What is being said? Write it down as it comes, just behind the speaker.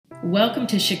Welcome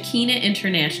to Shekinah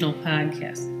International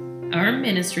Podcast. Our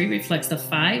ministry reflects the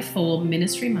five-fold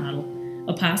ministry model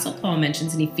Apostle Paul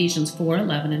mentions in Ephesians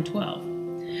 4:11 and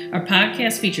 12. Our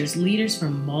podcast features leaders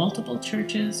from multiple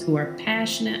churches who are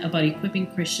passionate about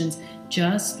equipping Christians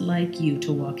just like you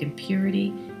to walk in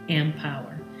purity and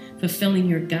power, fulfilling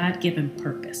your God-given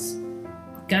purpose.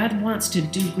 God wants to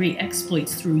do great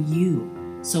exploits through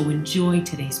you, so enjoy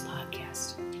today's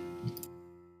podcast.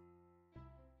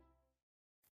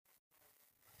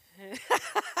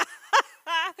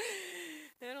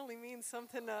 That only means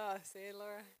something to us, eh,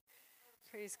 Laura?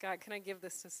 Praise God. Can I give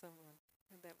this to someone?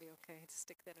 Would that be okay? Just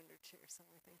stick that under a chair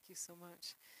somewhere. Thank you so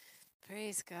much.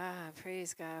 Praise God.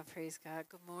 Praise God. Praise God.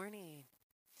 Good morning.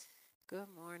 Good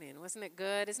morning. Wasn't it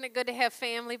good? Isn't it good to have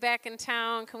family back in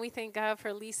town? Can we thank God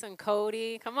for Lisa and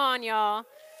Cody? Come on, y'all.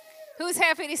 Who's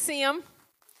happy to see them?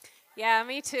 Yeah,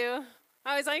 me too.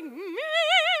 I was like, meh.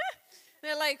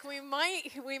 They're like, we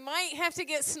might have to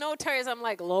get snow tires. I'm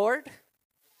like, Lord,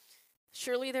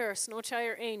 surely there are snow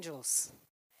tire angels.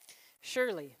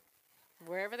 Surely,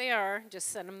 wherever they are, just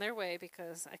send them their way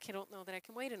because I don't know that I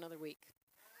can wait another week.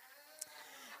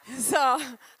 So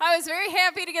I was very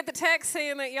happy to get the text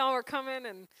saying that y'all were coming,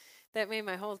 and that made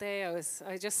my whole day. I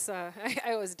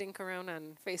always dink around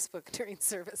on Facebook during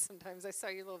service. Sometimes I saw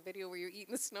your little video where you're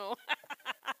eating the snow.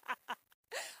 I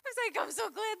was like, I'm so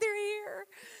glad they're here.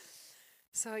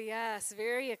 So yes,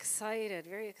 very excited,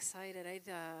 very excited.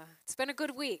 It's been a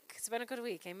good week. It's been a good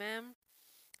week, amen.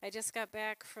 I just got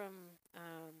back from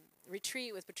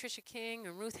retreat with Patricia King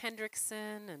and Ruth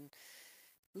Hendrickson and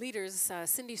leaders,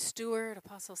 Cindy Stewart,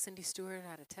 Apostle Cindy Stewart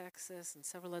out of Texas, and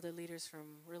several other leaders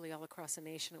from really all across the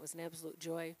nation. It was an absolute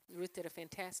joy. Ruth did a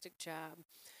fantastic job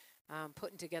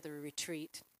putting together a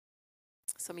retreat.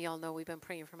 Some of y'all know we've been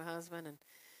praying for my husband, and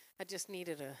I just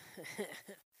needed a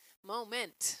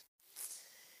moment.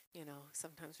 You know,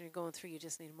 sometimes when you're going through, you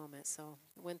just need a moment. So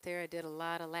I went there. I did a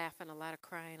lot of laughing, a lot of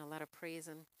crying, a lot of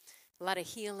praising, a lot of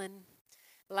healing,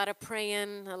 a lot of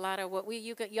praying, a lot of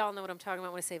y'all know what I'm talking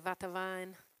about when I say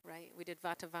Vatavan, right? We did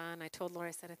Vatavan. I told Laura,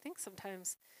 I said, I think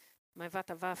sometimes my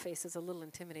Vatava face is a little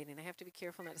intimidating. I have to be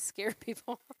careful not to scare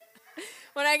people.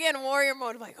 When I get in warrior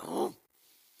mode, I'm like, oh,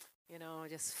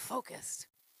 just focused.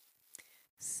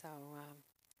 So,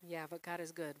 yeah, but God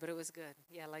is good, but it was good.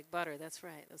 Yeah, like butter, that's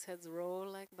right. Those heads roll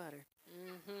like butter.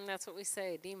 That's what we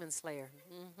say, demon slayer.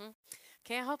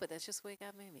 Can't help it, that's just the way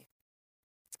God made me.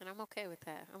 And I'm okay with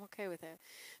that.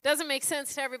 Doesn't make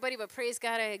sense to everybody, but praise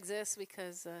God I exist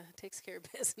because it takes care of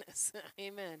business.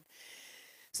 Amen.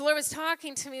 So Lord was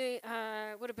talking to me,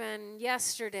 would have been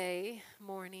yesterday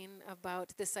morning,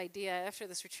 about this idea, after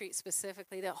this retreat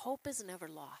specifically, that hope is never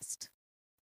lost.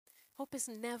 Hope is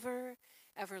never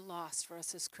ever lost for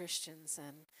us as Christians.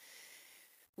 And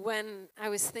when I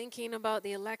was thinking about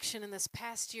the election in this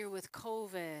past year with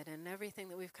COVID and everything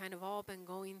that we've kind of all been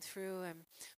going through, and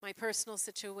my personal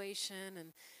situation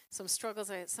and some struggles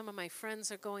some of my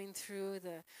friends are going through,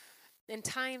 in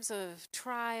times of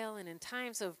trial and in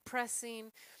times of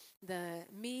pressing, the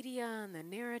media and the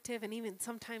narrative, and even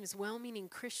sometimes well-meaning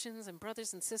Christians and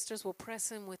brothers and sisters will press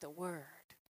in with a word.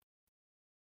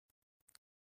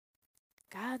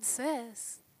 God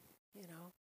says,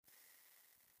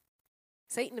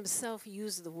 Satan himself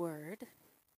used the word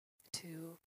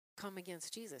to come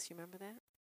against Jesus. You remember that?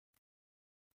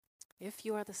 If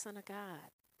you are the Son of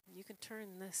God, you can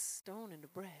turn this stone into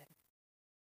bread.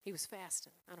 He was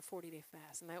fasting on a 40-day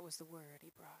fast, and that was the word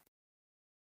he brought.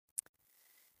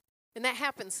 And that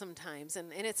happens sometimes,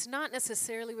 and it's not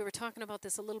necessarily, we were talking about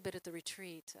this a little bit at the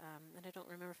retreat, and I don't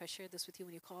remember if I shared this with you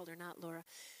when you called or not, Laura,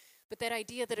 but that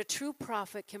idea that a true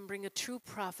prophet can bring a true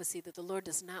prophecy that the Lord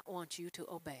does not want you to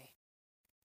obey.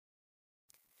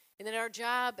 And that our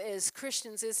job as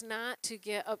Christians is not to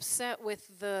get upset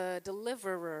with the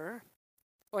deliverer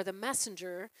or the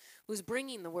messenger who's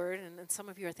bringing the word. And some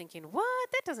of you are thinking,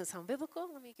 what? That doesn't sound biblical.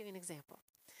 Let me give you an example.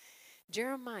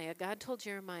 Jeremiah, God told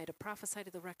Jeremiah to prophesy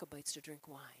to the Rechabites to drink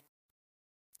wine.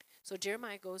 So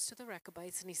Jeremiah goes to the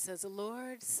Rechabites and he says, the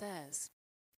Lord says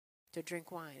to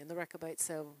drink wine. And the Rechabites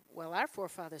said, well, our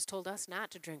forefathers told us not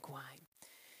to drink wine.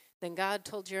 Then God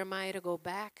told Jeremiah to go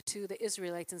back to the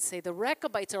Israelites and say, the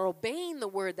Rechabites are obeying the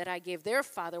word that I gave their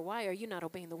father. Why are you not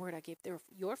obeying the word I gave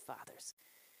your fathers?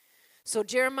 So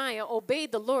Jeremiah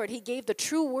obeyed the Lord. He gave the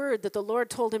true word that the Lord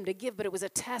told him to give, but it was a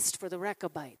test for the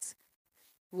Rechabites.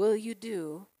 Will you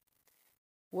do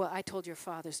what I told your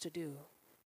fathers to do?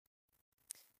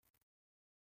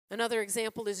 Another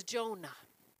example is Jonah.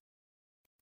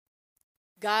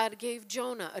 God gave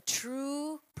Jonah a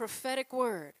true prophetic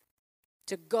word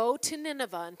to go to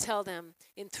Nineveh and tell them,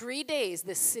 in 3 days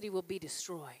this city will be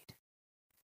destroyed.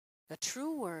 A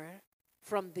true word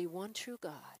from the one true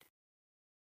God.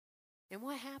 And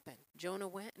what happened? Jonah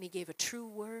went and he gave a true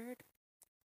word.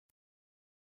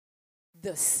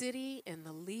 The city and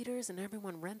the leaders and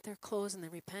everyone rent their clothes and they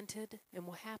repented. And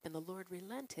what happened? The Lord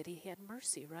relented. He had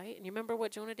mercy, right? And you remember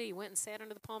what Jonah did? He went and sat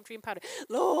under the palm tree and pouted.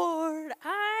 Lord,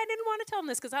 I didn't want to tell him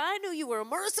this because I knew you were a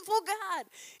merciful God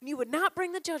and you would not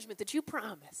bring the judgment that you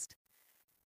promised.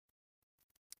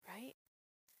 Right?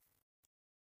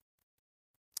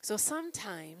 So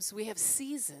sometimes we have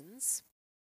seasons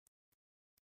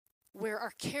where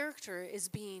our character is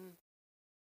being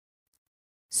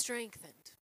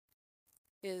strengthened.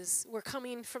 We're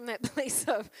coming from that place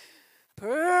of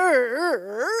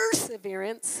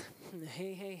perseverance.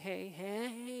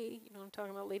 Hey. You know what I'm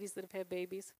talking about, ladies that have had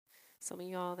babies? Some of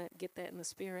y'all that get that in the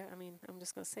spirit. I mean, I'm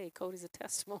just going to say, Cody's a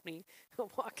testimony, a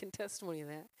walking testimony of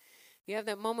that. You have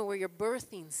that moment where you're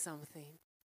birthing something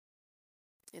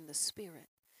in the spirit.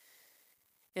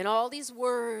 And all these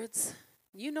words,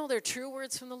 you know they're true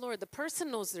words from the Lord. The person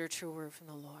knows they're a true word from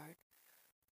the Lord.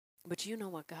 But you know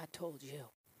what God told you.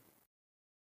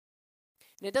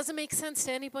 And it doesn't make sense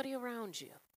to anybody around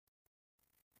you.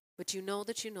 But you know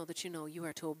that you know that you know you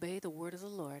are to obey the word of the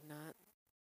Lord, not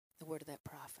the word of that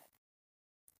prophet.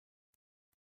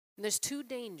 And there's two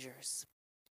dangers,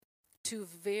 two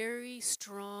very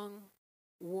strong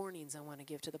warnings I want to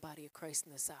give to the body of Christ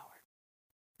in this hour.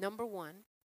 Number one,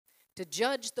 to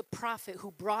judge the prophet who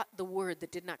brought the word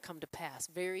that did not come to pass.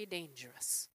 Very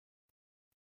dangerous.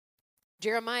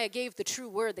 Jeremiah gave the true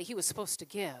word that he was supposed to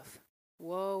give.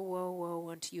 Woe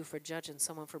unto you for judging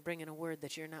someone for bringing a word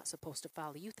that you're not supposed to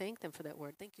follow. You thank them for that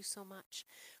word. Thank you so much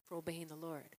for obeying the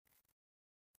Lord.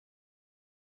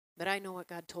 But I know what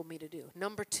God told me to do.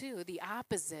 Number two, the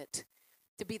opposite,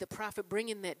 to be the prophet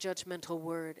bringing that judgmental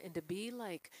word and to be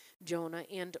like Jonah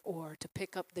and or to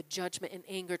pick up the judgment and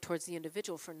anger towards the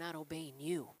individual for not obeying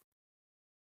you.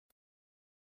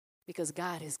 Because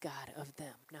God is God of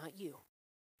them, not you.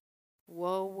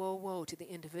 Woe to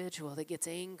the individual that gets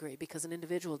angry because an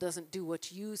individual doesn't do what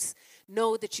you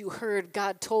know that you heard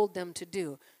God told them to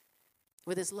do.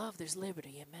 With his love, there's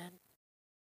liberty, amen?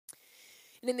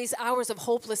 And in these hours of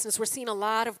hopelessness, we're seeing a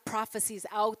lot of prophecies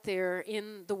out there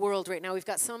in the world right now. We've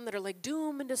got some that are like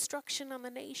doom and destruction on the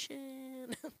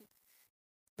nation.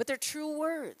 But they're true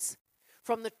words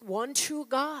from the one true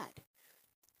God.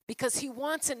 Because he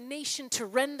wants a nation to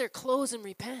rend their clothes and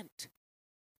repent.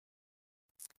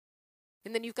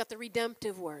 And then you've got the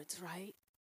redemptive words, right?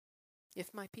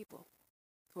 If my people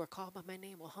who are called by my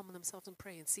name will humble themselves and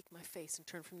pray and seek my face and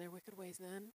turn from their wicked ways,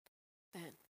 then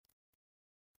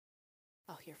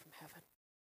I'll hear from heaven.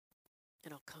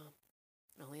 And I'll come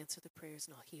and I'll answer the prayers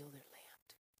and I'll heal their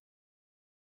land.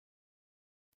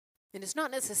 And it's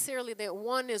not necessarily that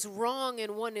one is wrong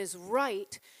and one is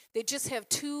right. They just have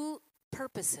two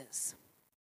purposes.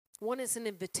 One is an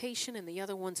invitation and the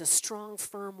other one's a strong,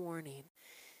 firm warning.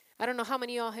 I don't know how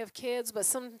many of y'all have kids, but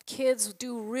some kids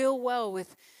do real well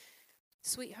with,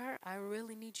 sweetheart, I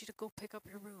really need you to go pick up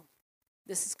your room.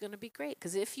 This is going to be great,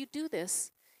 because if you do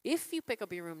this, if you pick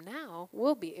up your room now,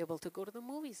 we'll be able to go to the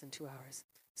movies in 2 hours.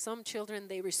 Some children,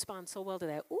 they respond so well to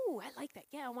that. Ooh, I like that.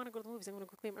 Yeah, I want to go to the movies. I want to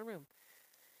go clean my room.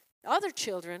 Other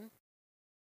children,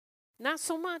 not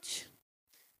so much.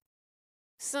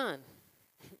 Son,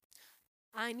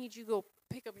 I need you to go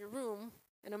pick up your room,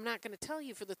 and I'm not going to tell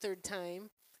you for the third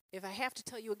time. If I have to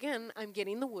tell you again, I'm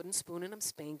getting the wooden spoon and I'm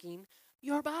spanking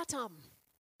your bottom.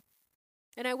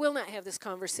 And I will not have this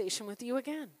conversation with you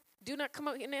again. Do not come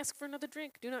out and ask for another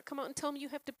drink. Do not come out and tell me you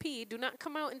have to pee. Do not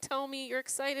come out and tell me you're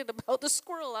excited about the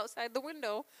squirrel outside the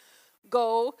window.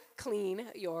 Go clean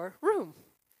your room.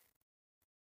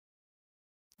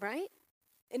 Right?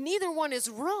 And neither one is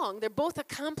wrong. They're both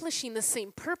accomplishing the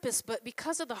same purpose, but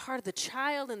because of the heart of the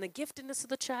child and the giftedness of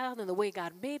the child and the way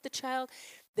God made the child,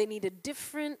 they need a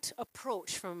different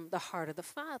approach from the heart of the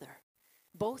Father.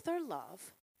 Both are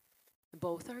love,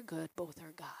 both are good, both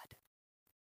are God.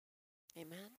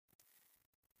 Amen?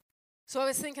 So I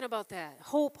was thinking about that.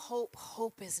 Hope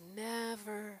is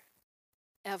never,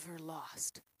 ever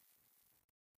lost.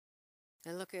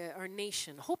 I look at our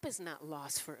nation. Hope is not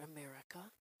lost for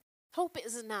America. Hope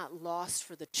is not lost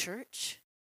for the church.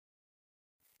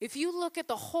 If you look at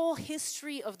the whole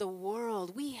history of the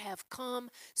world, we have come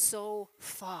so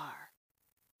far.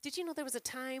 Did you know there was a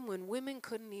time when women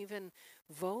couldn't even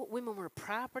vote? Women were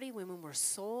property. Women were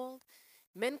sold.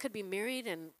 Men could be married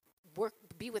and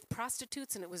be with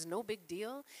prostitutes, and it was no big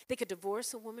deal. They could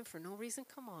divorce a woman for no reason.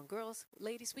 Come on, girls,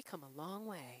 ladies, we come a long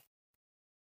way.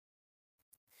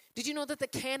 Did you know that the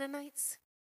Canaanites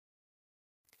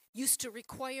used to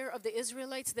require of the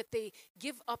Israelites that they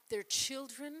give up their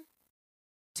children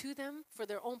to them for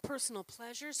their own personal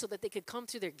pleasure so that they could come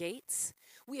through their gates.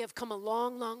 We have come a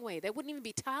long, long way. That wouldn't even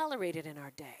be tolerated in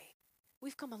our day.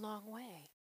 We've come a long way.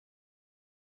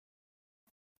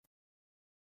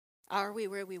 Are we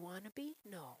where we want to be?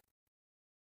 No.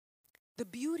 The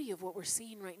beauty of what we're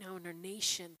seeing right now in our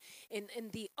nation and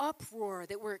the uproar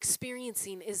that we're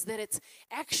experiencing is that it's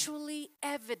actually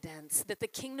evidence that the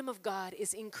kingdom of God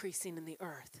is increasing in the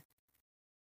earth.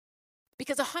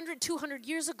 Because 100, 200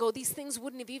 years ago, these things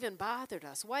wouldn't have even bothered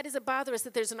us. Why does it bother us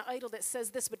that there's an idol that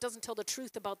says this but doesn't tell the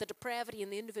truth about the depravity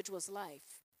in the individual's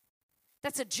life?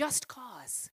 That's a just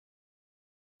cause.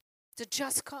 It's a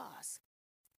just cause.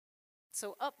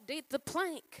 So update the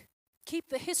plank. Keep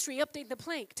the history, update the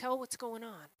plank. Tell what's going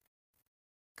on.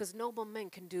 Because noble men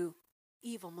can do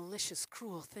evil, malicious,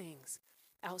 cruel things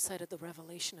outside of the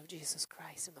revelation of Jesus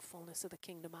Christ and the fullness of the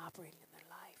kingdom operating in their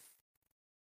life.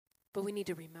 But we need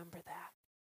to remember that,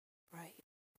 right?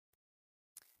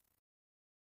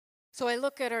 So I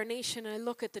look at our nation, I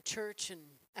look at the church, and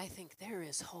I think there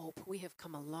is hope. We have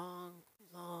come a long,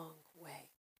 long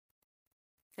way.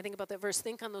 I think about that verse.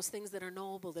 Think on those things that are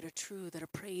noble, that are true, that are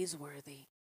praiseworthy.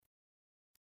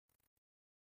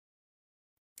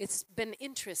 It's been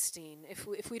interesting,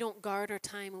 if we don't guard our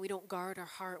time and we don't guard our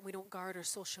heart, and we don't guard our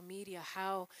social media,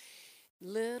 how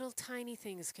little tiny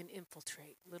things can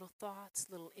infiltrate. Little thoughts,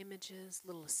 little images,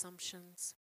 little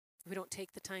assumptions. If we don't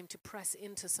take the time to press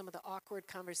into some of the awkward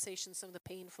conversations, some of the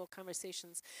painful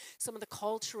conversations, some of the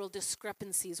cultural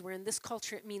discrepancies, where in this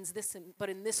culture it means this, but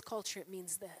in this culture it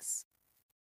means this.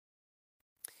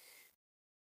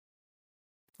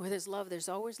 Where there's love, there's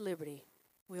always liberty.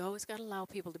 We always got to allow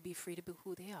people to be free to be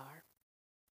who they are.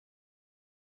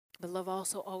 But love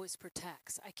also always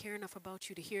protects. I care enough about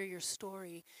you to hear your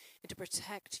story and to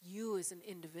protect you as an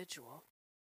individual.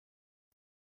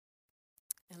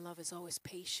 And love is always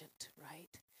patient,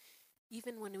 right?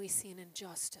 Even when we see an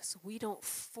injustice, we don't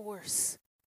force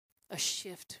a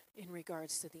shift in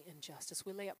regards to the injustice.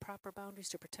 We lay up proper boundaries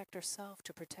to protect ourselves,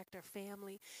 to protect our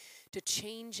family, to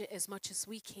change it as much as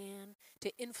we can,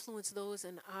 to influence those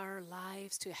in our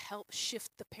lives, to help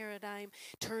shift the paradigm,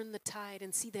 turn the tide,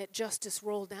 and see that justice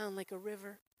roll down like a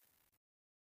river.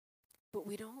 But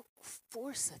we don't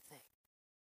force a thing.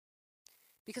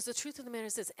 Because the truth of the matter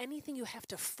is this, anything you have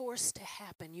to force to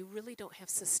happen, you really don't have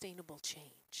sustainable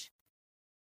change.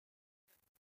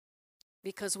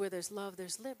 Because where there's love,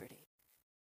 there's liberty.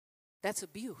 That's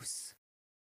abuse.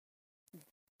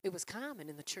 It was common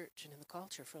in the church and in the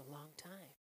culture for a long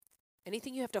time.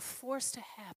 Anything you have to force to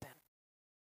happen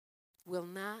will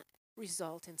not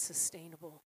result in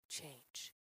sustainable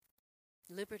change.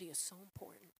 Liberty is so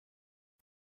important.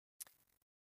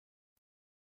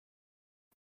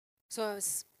 So I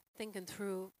was thinking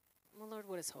through, well, Lord,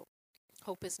 what is hope?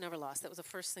 Hope is never lost. That was the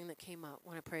first thing that came up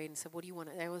when I prayed and said, what do you want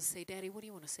to, I always say, Daddy, what do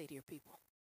you want to say to your people?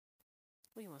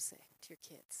 What do you want to say to your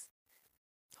kids?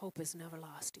 Hope is never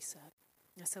lost, he said.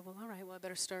 I said, well, all right, well, I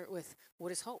better start with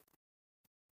what is hope,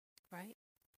 right?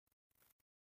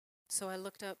 So I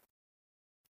looked up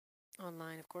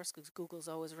online, of course, because Google's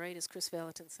always right, as Chris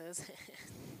Valentin says.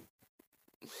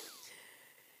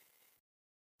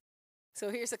 So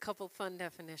here's a couple fun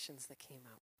definitions that came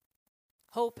out.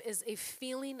 Hope is a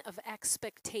feeling of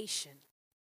expectation.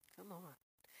 Come on.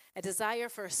 A desire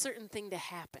for a certain thing to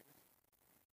happen.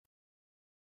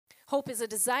 Hope is a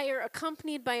desire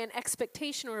accompanied by an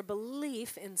expectation or a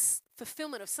belief in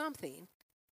fulfillment of something.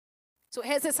 So it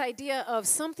has this idea of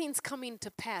something's coming to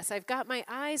pass. I've got my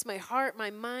eyes, my heart,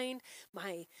 my mind,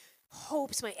 my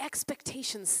hopes, my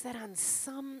expectations set on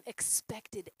some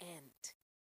expected end.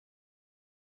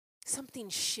 Something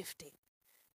shifting.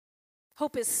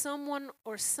 Hope is someone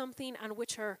or something on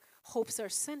which our hopes are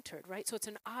centered, right? So it's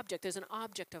an object. There's an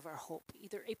object of our hope,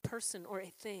 either a person or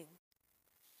a thing.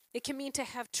 It can mean to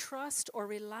have trust or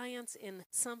reliance in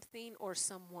something or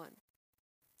someone.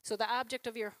 So the object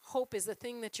of your hope is the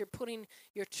thing that you're putting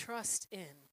your trust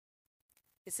in.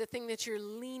 It's the thing that you're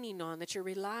leaning on, that you're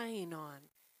relying on,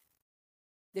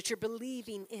 that you're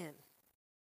believing in.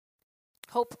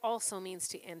 Hope also means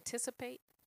to anticipate,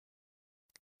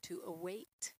 to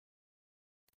await,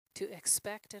 to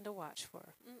expect, and to watch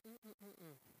for.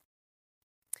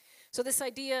 So this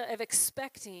idea of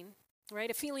expecting, right,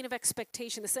 a feeling of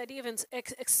expectation, this idea of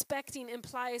expecting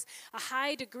implies a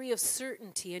high degree of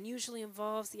certainty and usually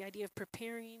involves the idea of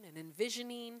preparing and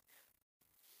envisioning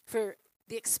for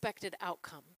the expected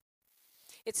outcome.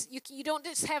 It's you don't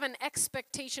just have an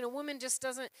expectation. A woman just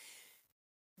doesn't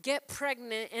get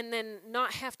pregnant and then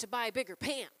not have to buy bigger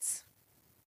pants.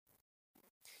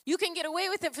 You can get away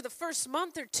with it for the first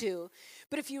month or two,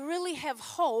 but if you really have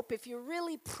hope, if you're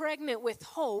really pregnant with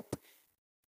hope,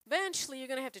 Eventually, you're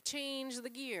going to have to change the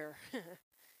gear,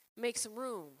 make some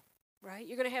room, right?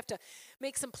 You're going to have to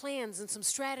make some plans and some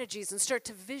strategies and start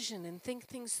to vision and think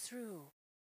things through.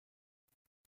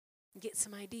 Get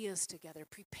some ideas together.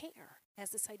 Prepare. Has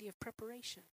this idea of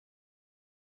preparation.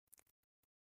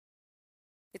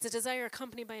 It's a desire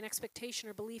accompanied by an expectation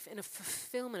or belief in a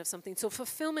fulfillment of something. So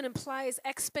fulfillment implies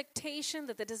expectation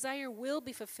that the desire will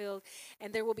be fulfilled,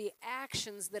 and there will be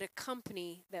actions that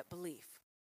accompany that belief.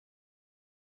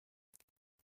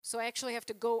 So I actually have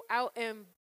to go out and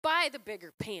buy the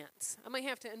bigger pants. I might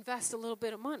have to invest a little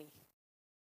bit of money,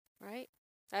 right?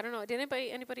 I don't know. Did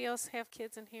anybody else have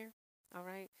kids in here? All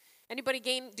right. Anybody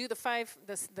do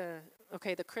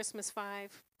the Christmas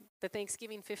 5, the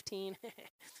Thanksgiving 15?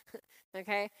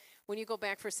 Okay? When you go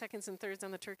back for seconds and thirds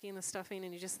on the turkey and the stuffing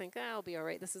and you just think, I'll be all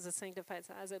right. This is a sanctified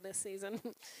size of this season.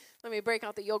 Let me break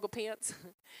out the yoga pants.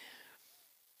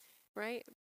 Right?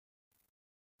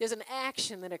 There's an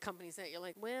action that accompanies that. You're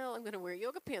like, well, I'm going to wear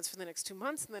yoga pants for the next 2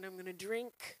 months, and then I'm going to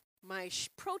drink my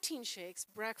protein shakes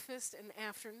breakfast and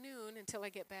afternoon until I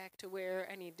get back to where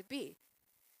I need to be.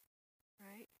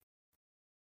 Right?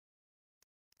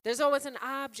 There's always an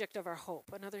object of our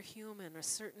hope, another human, a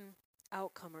certain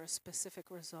outcome or a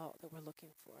specific result that we're looking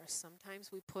for.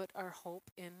 Sometimes we put our hope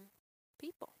in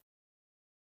people,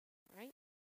 right?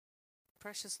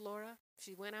 Precious Laura,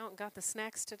 she went out and got the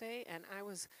snacks today, and I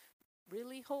was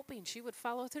really hoping she would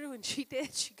follow through, and she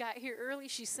did. She got here early.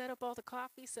 She set up all the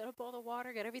coffee, set up all the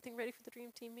water, got everything ready for the Dream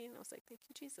Team meeting. I was like, thank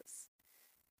you, Jesus.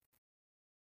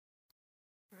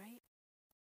 Right?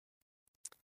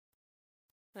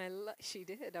 She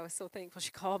did. I was so thankful. She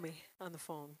called me on the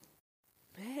phone.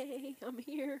 Hey, I'm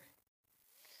here.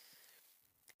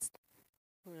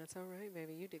 Well, that's all right,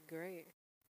 baby. You did great.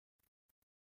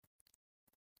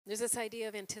 There's this idea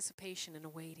of anticipation and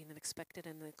awaiting and expected,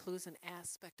 and it includes an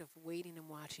aspect of waiting and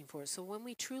watching for it. So when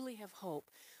we truly have hope,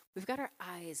 we've got our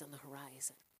eyes on the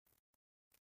horizon.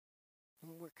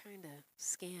 And we're kind of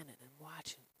scanning and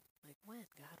watching. Like, when,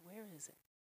 God, where is it?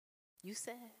 You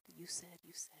said.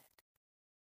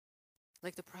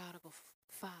 Like the prodigal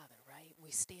father, right? We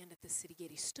stand at the city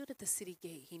gate. He stood at the city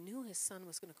gate. He knew his son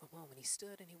was going to come home, and he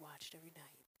stood and he watched every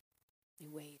night. He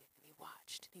waited and he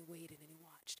watched and he waited and he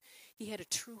watched. He had a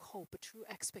true hope, a true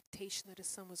expectation that his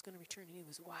son was going to return, and he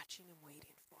was watching and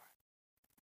waiting for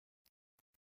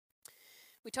it.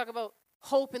 We talk about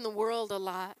hope in the world a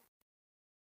lot.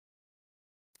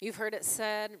 You've heard it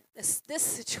said, this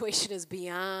situation is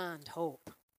beyond hope.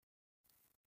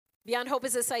 Beyond hope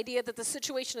is this idea that the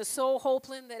situation is so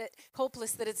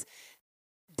hopeless that it's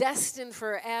destined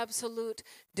for absolute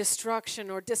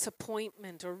destruction or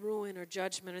disappointment or ruin or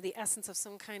judgment or the essence of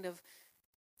some kind of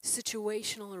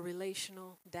situational or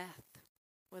relational death,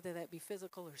 whether that be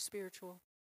physical or spiritual.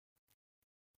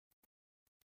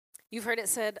 You've heard it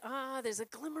said, there's a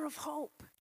glimmer of hope.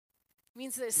 It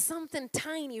means there's something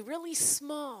tiny, really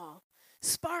small,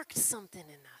 sparked something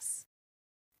in us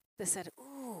that said,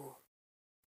 ooh,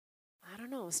 I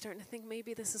don't know, I'm starting to think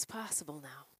maybe this is possible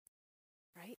now,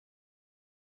 right?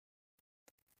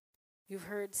 You've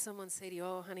heard someone say to you,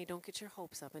 oh, honey, don't get your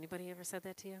hopes up. Anybody ever said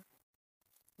that to you?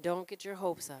 Don't get your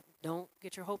hopes up. Don't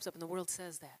get your hopes up. And the world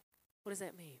says that. What does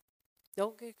that mean?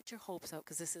 Don't get your hopes up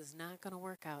because this is not going to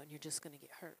work out and you're just going to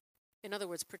get hurt. In other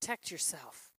words, protect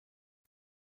yourself.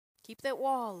 Keep that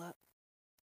wall up.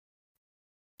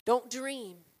 Don't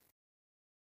dream.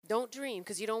 Don't dream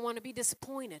because you don't want to be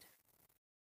disappointed.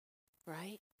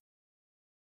 Right?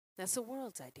 That's the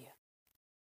world's idea.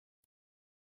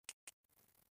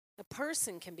 A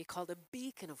person can be called a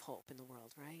beacon of hope in the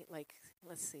world, right? Like,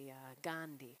 let's see,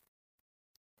 Gandhi.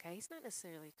 Okay, he's not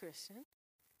necessarily a Christian,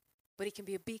 but he can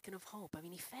be a beacon of hope. I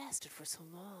mean, he fasted for so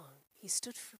long. He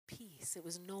stood for peace. It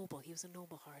was noble. He was a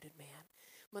noble-hearted man.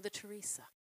 Mother Teresa.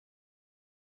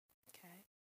 Okay.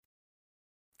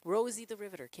 Rosie the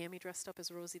Riveter. Cammie dressed up as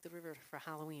Rosie the Riveter for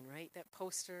Halloween, right? That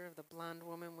poster of the blonde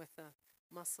woman with the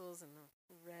muscles and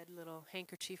the red little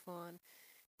handkerchief on.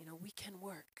 You know, we can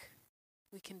work.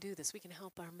 We can do this. We can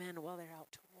help our men while they're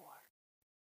out to war.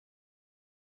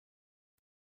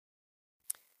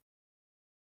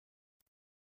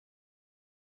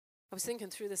 I was thinking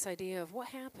through this idea of what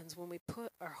happens when we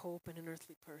put our hope in an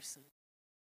earthly person.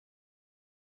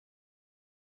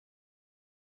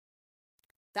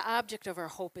 The object of our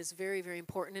hope is very, very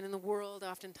important. And in the world,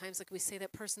 oftentimes, like we say,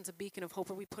 that person's a beacon of hope,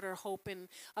 or we put our hope in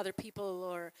other people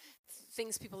or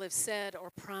things people have said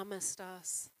or promised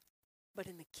us. But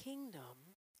in the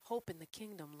kingdom, hope in the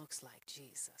kingdom looks like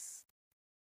Jesus.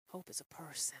 Hope is a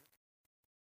person.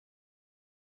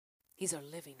 He's our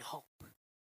living hope.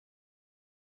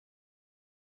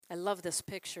 I love this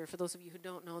picture. For those of you who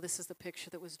don't know, this is the picture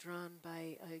that was drawn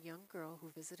by a young girl who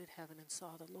visited heaven and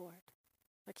saw the Lord.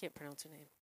 I can't pronounce her name.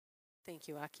 Thank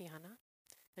you, Akiana.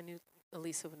 I knew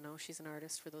Elisa would know. She's an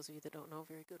artist, for those of you that don't know,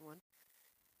 very good one.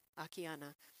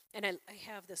 Akiana. And I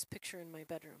have this picture in my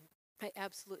bedroom. I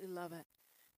absolutely love it.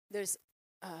 There's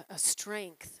a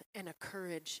strength and a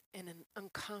courage and an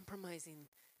uncompromising,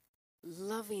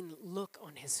 loving look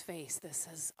on his face that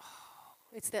says, oh,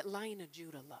 it's that Lion of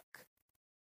Judah look.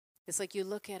 It's like you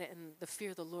look at it and the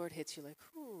fear of the Lord hits you like,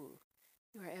 ooh,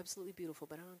 you are absolutely beautiful,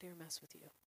 but I don't dare mess with you.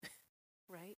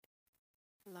 Right?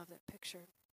 I love that picture.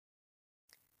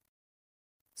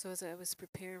 So as I was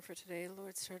preparing for today, the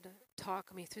Lord started to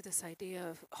talk me through this idea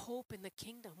of hope in the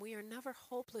kingdom. We are never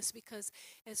hopeless because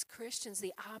as Christians,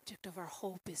 the object of our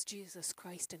hope is Jesus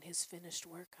Christ and his finished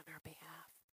work on our behalf.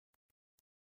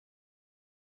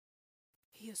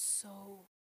 He is so,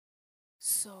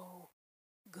 so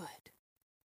good.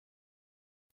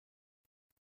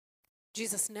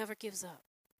 Jesus never gives up.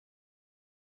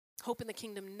 Hope in the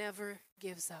kingdom never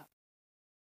gives up.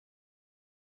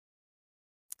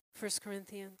 1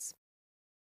 Corinthians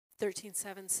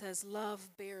 13:7 says,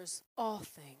 love bears all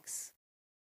things.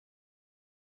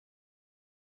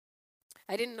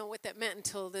 I didn't know what that meant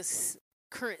until this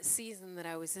current season that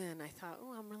I was in. I thought,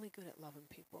 oh, I'm really good at loving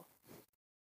people.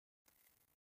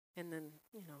 And then,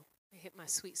 I hit my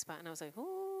sweet spot and I was like,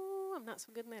 oh, I'm not so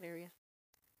good in that area.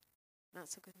 Not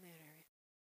so good in that area.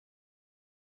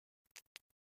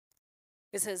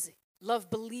 It says, love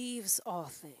believes all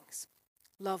things.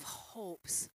 Love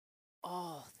hopes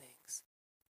all things.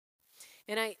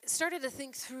 And I started to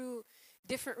think through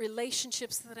different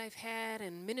relationships that I've had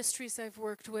and ministries I've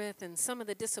worked with and some of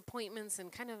the disappointments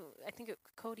and kind of, I think,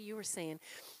 Cody, you were saying,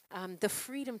 the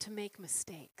freedom to make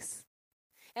mistakes.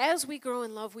 As we grow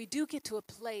in love, we do get to a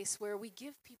place where we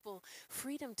give people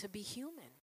freedom to be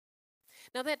human.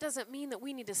 Now, that doesn't mean that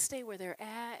we need to stay where they're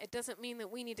at. It doesn't mean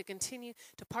that we need to continue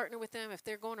to partner with them if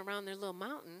they're going around their little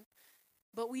mountain.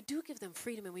 But we do give them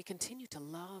freedom and we continue to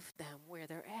love them where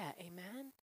they're at.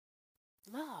 Amen?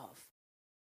 Love.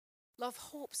 Love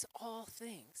hopes all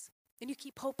things. And you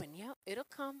keep hoping, yep, it'll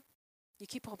come. You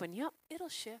keep hoping, yep, it'll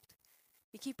shift.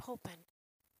 You keep hoping.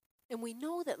 And we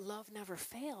know that love never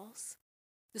fails.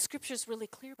 The scripture's really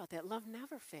clear about that. Love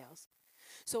never fails.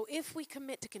 So if we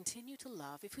commit to continue to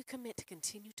love, if we commit to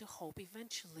continue to hope,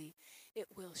 eventually it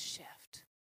will shift.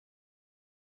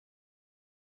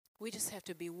 We just have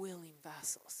to be willing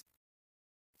vessels.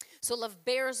 So love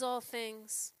bears all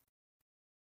things.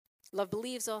 Love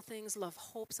believes all things. Love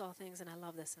hopes all things. And I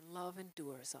love this. And love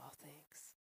endures all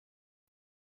things.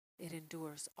 It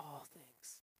endures all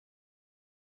things.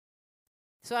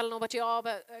 So I don't know about you all,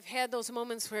 but I've had those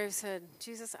moments where I've said,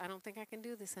 Jesus, I don't think I can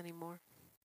do this anymore.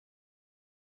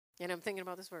 And I'm thinking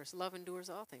about this verse. Love endures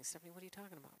all things. Stephanie, what are you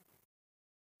talking about?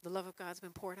 The love of God's been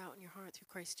poured out in your heart through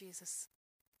Christ Jesus,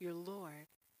 your Lord.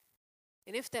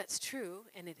 And if that's true,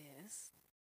 and it is,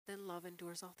 then love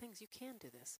endures all things. You can do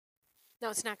this.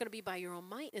 Now, it's not going to be by your own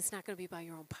might. It's not going to be by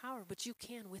your own power, but you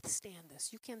can withstand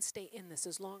this. You can stay in this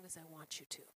as long as I want you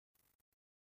to.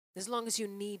 As long as you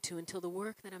need to, until the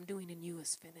work that I'm doing in you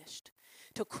is finished.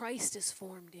 Till Christ is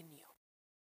formed in you.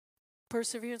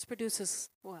 Perseverance produces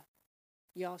what?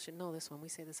 Y'all should know this one. We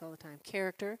say this all the time.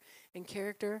 Character, and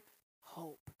character,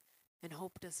 hope. And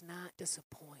hope does not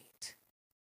disappoint.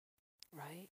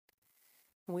 Right?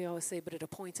 We always say, but it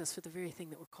appoints us for the very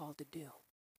thing that we're called to do.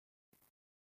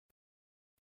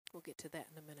 We'll get to that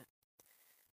in a minute.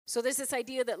 So there's this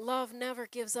idea that love never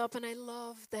gives up, and I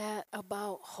love that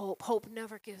about hope. Hope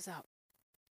never gives up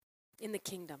in the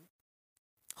kingdom.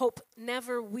 Hope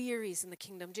never wearies in the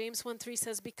kingdom. James 1:3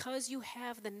 says, because you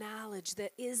have the knowledge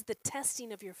that is the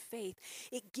testing of your faith,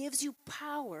 it gives you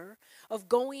power of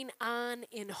going on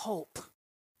in hope.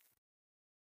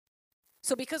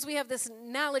 So because we have this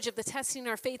knowledge of the testing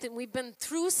our faith and we've been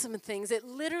through some things, it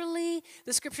literally,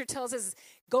 the scripture tells us,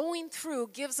 going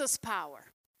through gives us power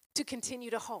to continue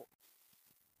to hope.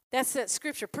 That's that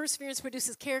scripture. Perseverance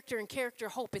produces character, and character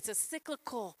hope. It's a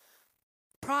cyclical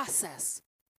process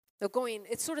of going.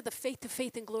 It's sort of the faith to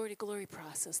faith and glory to glory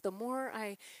process. The more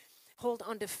I hold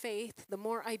on to faith, the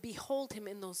more I behold him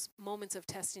in those moments of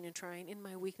testing and trying. In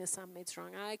my weakness, I'm made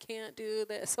strong. I can't do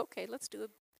this. Okay, let's do a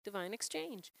divine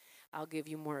exchange. I'll give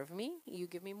you more of me. You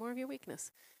give me more of your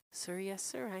weakness. Sir, yes,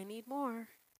 sir, I need more.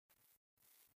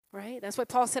 Right? That's why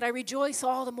Paul said, I rejoice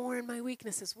all the more in my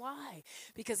weaknesses. Why?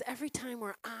 Because every time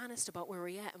we're honest about where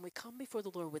we're at and we come before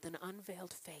the Lord with an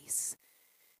unveiled face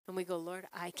and we go, Lord,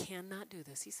 I cannot do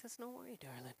this. He says, no worry,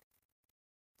 darling.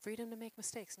 Freedom to make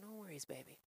mistakes. No worries,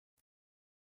 baby.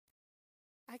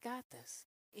 I got this.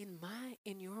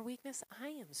 in your weakness, I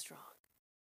am strong.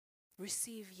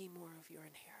 Receive ye more of your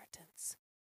inheritance.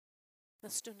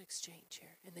 Let's do an exchange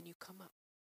here. And then you come up.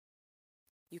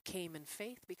 You came in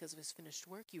faith because of his finished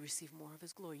work. You receive more of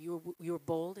his glory. You were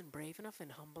bold and brave enough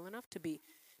and humble enough to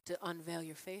unveil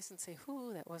your face and say,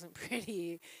 "Whoo, that wasn't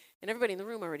pretty." And everybody in the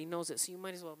room already knows it, so you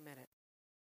might as well admit it.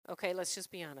 Okay, let's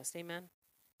just be honest. Amen?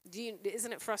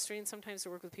 Isn't it frustrating sometimes to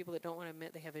work with people that don't want to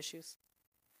admit they have issues?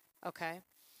 Okay?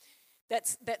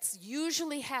 That's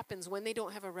usually happens when they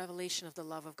don't have a revelation of the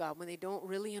love of God, when they don't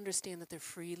really understand that they're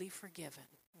freely forgiven.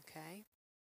 Okay?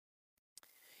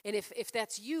 And if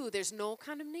that's you, there's no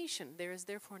condemnation. There is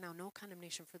therefore now no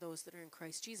condemnation for those that are in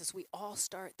Christ Jesus. We all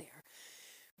start there.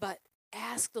 But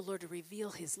ask the Lord to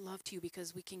reveal his love to you,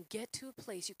 because we can get to a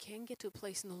place, you can get to a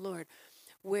place in the Lord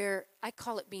where I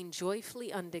call it being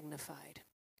joyfully undignified.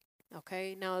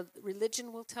 Okay? Now,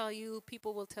 religion will tell you,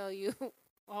 people will tell you,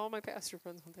 all my pastor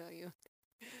friends will tell you.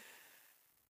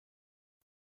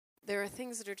 There are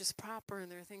things that are just proper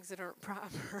and there are things that aren't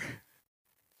proper.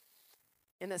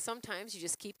 And that sometimes you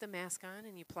just keep the mask on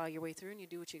and you plow your way through and you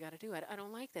do what you got to do. I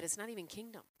don't like that. It's not even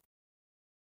kingdom.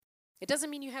 It doesn't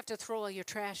mean you have to throw all your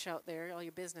trash out there, all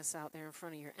your business out there in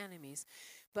front of your enemies.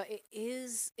 But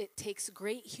it takes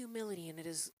great humility, and it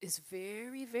is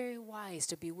very, very wise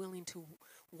to be willing to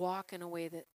walk in a way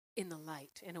that, in the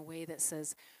light, in a way that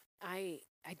says, I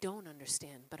don't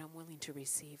understand, but I'm willing to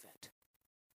receive it.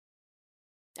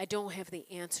 I don't have the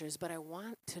answers, but I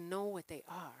want to know what they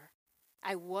are.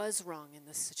 I was wrong in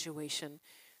this situation,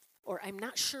 or I'm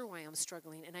not sure why I'm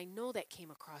struggling, and I know that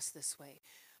came across this way.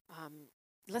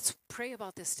 Let's pray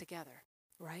about this together,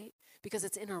 right? Because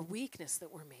it's in our weakness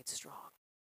that we're made strong.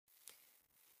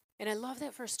 And I love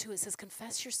that verse 2. It says,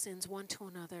 confess your sins one to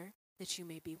another, that you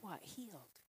may be what? Healed.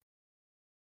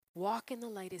 Walk in the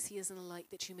light as he is in the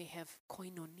light, that you may have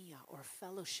koinonia, or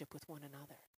fellowship with one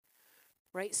another.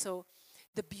 Right? So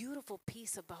the beautiful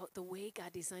piece about the way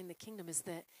God designed the kingdom is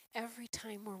that every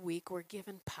time we're weak, we're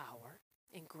given power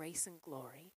and grace and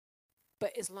glory.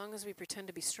 But as long as we pretend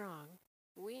to be strong,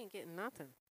 we ain't getting nothing.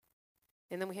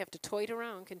 And then we have to toy it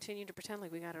around, continue to pretend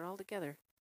like we got it all together.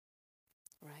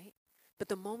 Right? But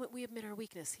the moment we admit our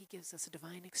weakness, he gives us a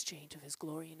divine exchange of his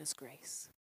glory and his grace.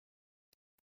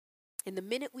 And the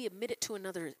minute we admit it to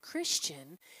another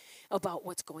Christian about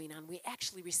what's going on, we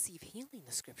actually receive healing,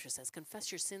 the scripture says.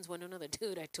 Confess your sins one to another.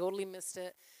 Dude, I totally missed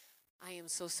it. I am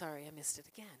so sorry I missed it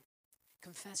again.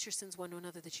 Confess your sins one to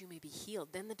another that you may be healed.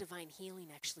 Then the divine healing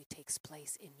actually takes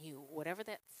place in you. Whatever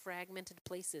that fragmented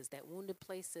place is, that wounded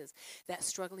place is, that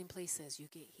struggling place is, you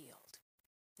get healed.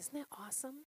 Isn't that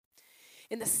awesome?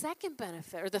 And the second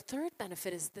benefit, or the third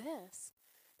benefit, is this.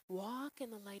 Walk in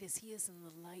the light as he is in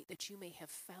the light, that you may have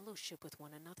fellowship with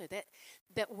one another.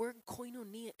 That word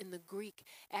koinonia in the Greek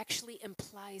actually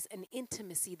implies an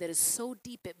intimacy that is so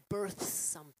deep it births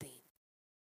something.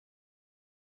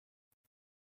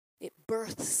 It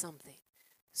births something.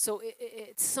 So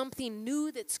it's something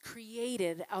new that's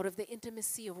created out of the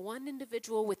intimacy of one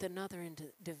individual with another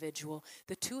individual.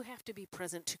 The two have to be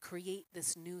present to create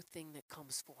this new thing that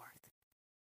comes forth.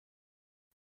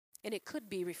 And it could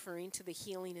be referring to the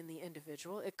healing in the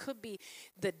individual. It could be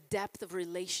the depth of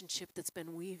relationship that's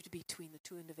been weaved between the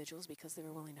two individuals because they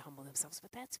were willing to humble themselves.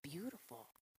 But that's beautiful.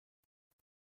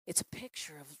 It's a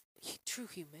picture of true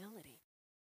humility.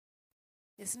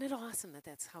 Isn't it awesome that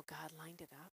that's how God lined it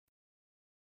up?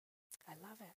 I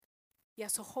love it. Yeah,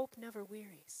 so hope never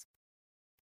wearies.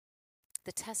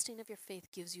 The testing of your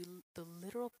faith gives you the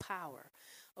literal power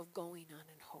of going on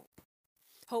in hope.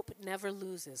 Hope never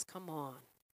loses. Come on.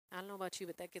 I don't know about you,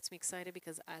 but that gets me excited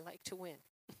because I like to win.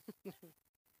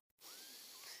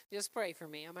 Just pray for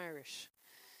me. I'm Irish.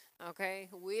 Okay?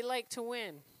 We like to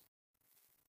win.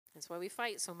 That's why we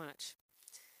fight so much.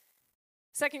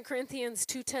 2 Corinthians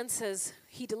 2:10 says,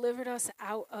 he delivered us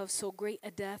out of so great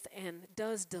a death and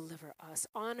does deliver us,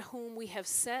 on whom we have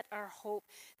set our hope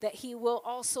that he will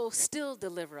also still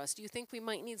deliver us. Do you think we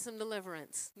might need some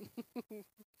deliverance?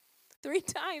 3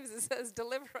 times it says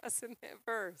deliver us in that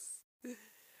verse.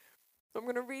 I'm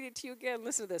going to read it to you again.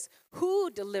 Listen to this. Who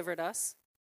delivered us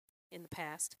in the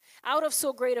past out of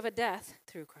so great of a death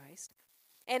through Christ,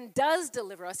 and does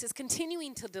deliver us, is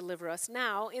continuing to deliver us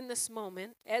now in this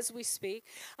moment as we speak,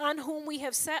 on whom we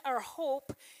have set our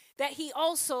hope that he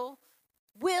also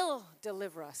will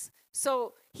deliver us.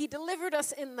 So he delivered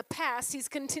us in the past. He's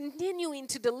continuing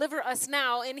to deliver us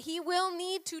now, and he will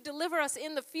need to deliver us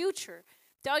in the future.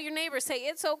 Tell your neighbor, say,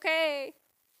 it's okay.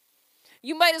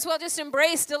 You might as well just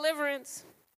embrace deliverance.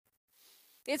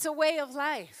 It's a way of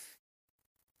life.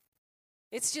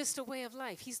 It's just a way of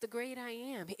life. He's the great I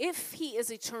am. If he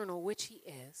is eternal, which he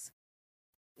is,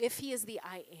 if he is the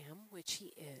I am, which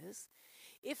he is,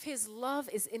 if his love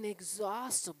is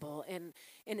inexhaustible and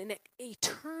an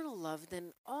eternal love,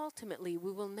 then ultimately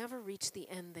we will never reach the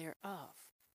end thereof.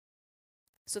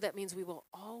 So that means we will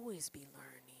always be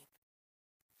learning.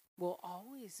 We'll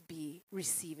always be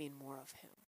receiving more of him.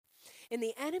 And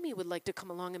the enemy would like to come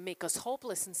along and make us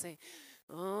hopeless and say,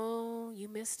 oh, you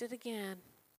missed it again.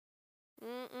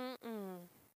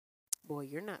 Boy,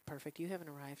 you're not perfect. You haven't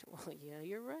arrived. Well, yeah,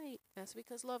 you're right. That's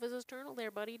because love is eternal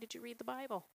there, buddy. Did you read the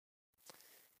Bible?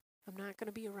 I'm not going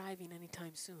to be arriving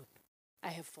anytime soon. I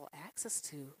have full access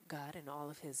to God and all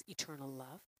of his eternal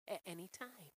love at any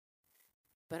time.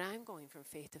 But I'm going from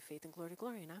faith to faith and glory to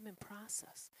glory, and I'm in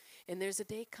process. And there's a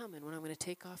day coming when I'm going to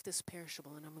take off this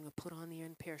perishable, and I'm going to put on the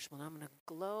imperishable, and I'm going to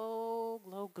glow,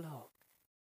 glow, glow.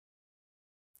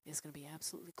 It's going to be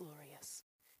absolutely glorious.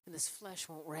 And this flesh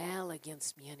won't rail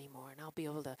against me anymore, and I'll be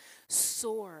able to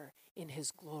soar in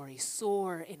his glory,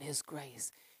 soar in his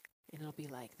grace. And it'll be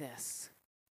like this.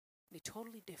 It'll be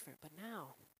totally different. But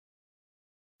now,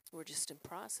 we're just in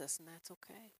process, and that's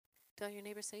okay. Tell your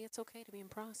neighbor, say it's okay to be in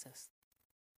process.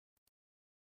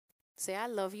 Say, I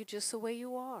love you just the way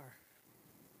you are.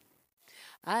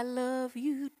 I love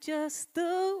you just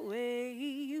the way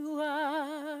you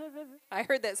are. I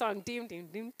heard that song, dim, dim,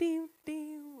 dim, dim,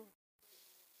 dim.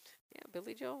 Yeah,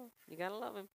 Billy Joel. You got to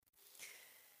love him.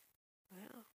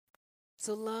 Well,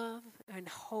 so love and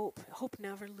hope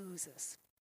never loses.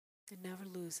 It never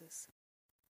loses.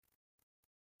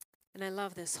 And I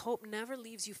love this. Hope never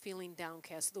leaves you feeling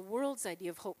downcast. The world's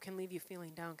idea of hope can leave you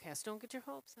feeling downcast. Don't get your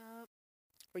hopes up.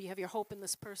 Or you have your hope in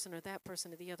this person or that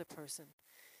person or the other person.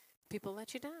 People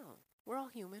let you down. We're all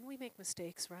human. We make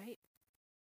mistakes, right?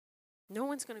 No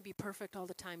one's going to be perfect all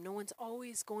the time. No one's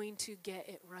always going to get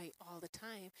it right all the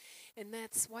time. And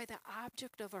that's why the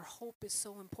object of our hope is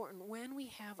so important. When we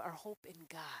have our hope in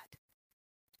God,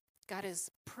 God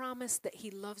has promised that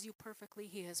he loves you perfectly.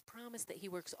 He has promised that he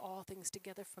works all things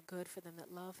together for good for them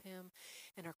that love him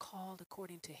and are called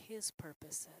according to his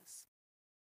purposes,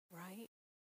 right?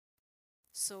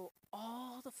 So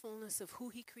all the fullness of who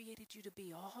he created you to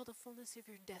be, all the fullness of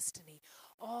your destiny,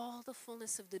 all the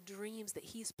fullness of the dreams that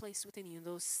he's placed within you,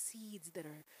 those seeds that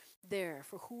are there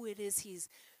for who it is he's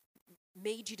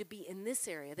made you to be in this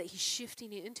area that he's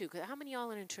shifting you into. 'Cause how many of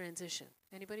y'all are in transition?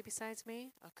 Anybody besides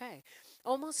me? Okay.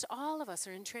 Almost all of us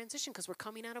are in transition because we're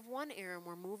coming out of one era and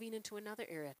we're moving into another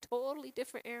era, totally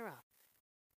different era.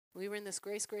 We were in this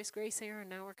grace era, and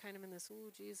now we're kind of in this, ooh,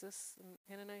 Jesus, and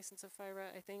Ananias and Sapphira,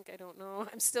 I think. I don't know.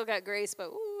 I'm still got grace, but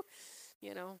ooh,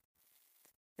 you know.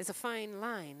 There's a fine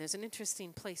line. There's an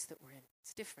interesting place that we're in.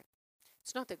 It's different.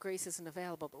 It's not that grace isn't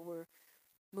available, but we're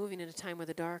moving in a time where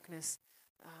the darkness,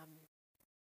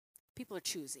 people are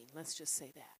choosing. Let's just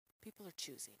say that. People are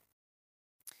choosing.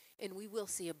 And we will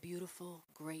see a beautiful,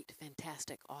 great,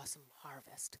 fantastic, awesome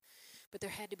harvest. But there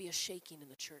had to be a shaking in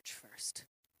the church first.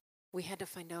 We had to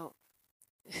find out,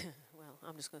 well,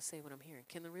 I'm just going to say what I'm hearing.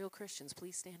 Can the real Christians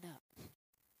please stand up?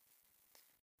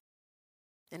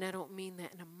 And I don't mean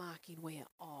that in a mocking way at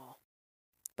all.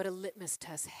 But a litmus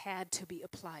test had to be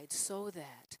applied so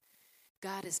that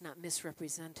God is not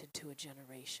misrepresented to a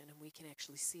generation, and we can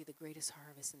actually see the greatest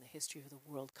harvest in the history of the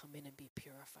world come in and be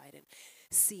purified and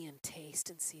see and taste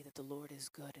and see that the Lord is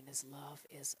good and his love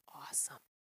is awesome.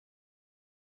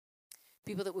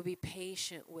 People that would be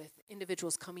patient with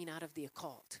individuals coming out of the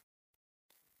occult,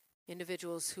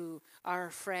 individuals who are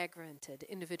fragmented,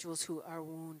 individuals who are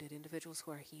wounded, individuals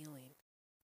who are healing,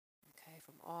 okay,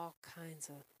 from all kinds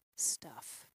of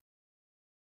stuff.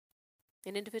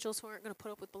 And individuals who aren't going to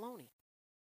put up with baloney,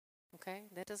 okay?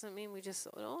 That doesn't mean we just,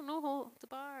 oh, no, hold the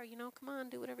bar, come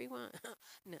on, do whatever you want.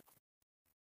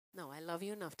 No, I love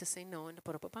you enough to say no and to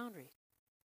put up a boundary.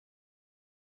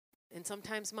 And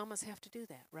sometimes mamas have to do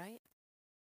that, right?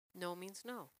 No means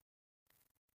no.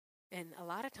 And a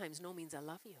lot of times no means I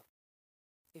love you.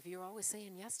 If you're always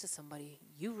saying yes to somebody,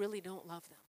 you really don't love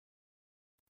them.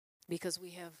 Because we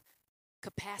have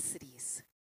capacities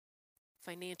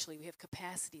financially, we have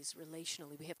capacities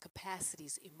relationally, we have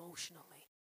capacities emotionally.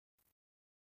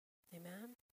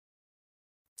 Amen?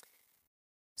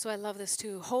 So I love this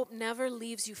too. Hope never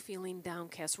leaves you feeling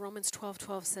downcast. Romans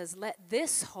 12:12 says, let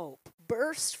this hope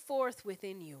burst forth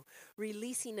within you,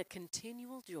 releasing a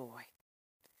continual joy.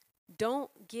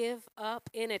 Don't give up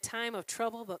in a time of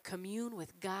trouble, but commune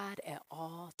with God at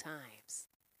all times.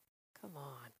 Come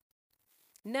on.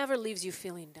 Never leaves you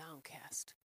feeling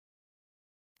downcast.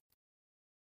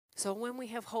 So when we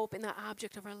have hope in the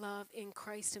object of our love in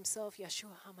Christ himself,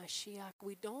 Yeshua HaMashiach,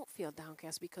 we don't feel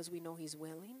downcast because we know he's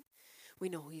willing. We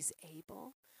know he's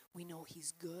able. We know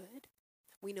he's good.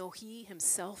 We know he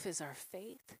himself is our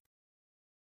faith.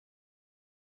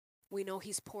 We know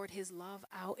he's poured his love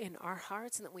out in our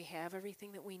hearts and that we have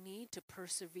everything that we need to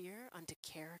persevere unto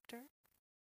character.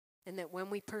 And that when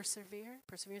we persevere,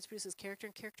 perseverance produces character,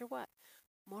 and character what?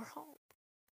 More hope.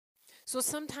 So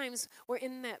sometimes we're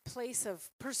in that place of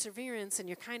perseverance and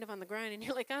you're kind of on the grind and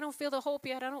you're like, I don't feel the hope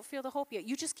yet. I don't feel the hope yet.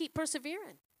 You just keep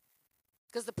persevering.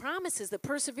 Because the promise is that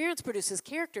perseverance produces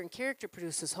character and character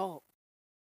produces hope.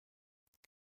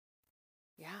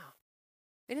 Yeah.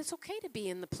 And it's okay to be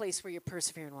in the place where you're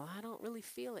persevering. Well, I don't really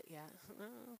feel it yet.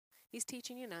 No. He's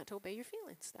teaching you not to obey your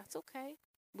feelings. That's okay.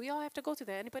 We all have to go through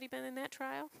that. Anybody been in that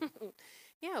trial?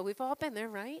 Yeah, we've all been there,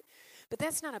 right? But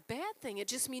that's not a bad thing. It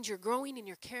just means you're growing in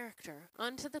your character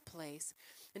unto the place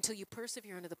until you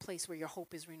persevere unto the place where your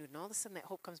hope is renewed. And all of a sudden that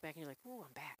hope comes back and you're like, ooh,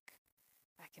 I'm back.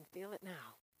 I can feel it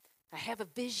now. I have a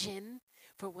vision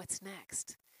for what's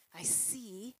next. I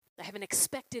have an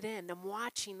expected end. I'm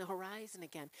watching the horizon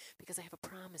again because I have a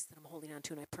promise that I'm holding on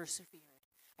to, and I persevered.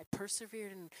 I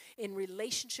persevered in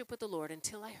relationship with the Lord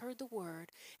until I heard the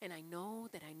word, and I know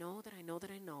that I know that I know that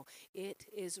I know it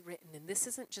is written. And this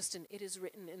isn't just it is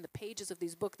written in the pages of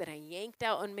this book that I yanked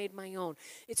out and made my own.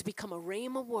 It's become a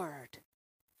rhema word.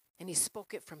 And he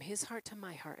spoke it from his heart to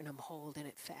my heart, and I'm holding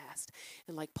it fast.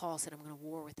 And like Paul said, I'm going to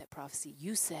war with that prophecy.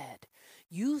 You said,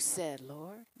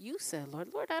 Lord,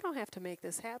 Lord, I don't have to make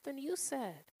this happen. You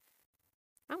said,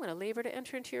 I'm going to labor to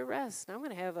enter into your rest. I'm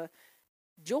going to have a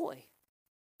joy.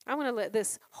 I'm going to let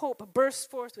this hope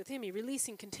burst forth within me,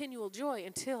 releasing continual joy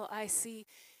until I see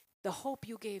the hope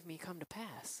you gave me come to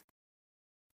pass.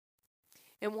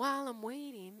 And while I'm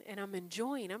waiting and I'm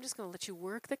enjoying, I'm just going to let you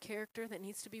work the character that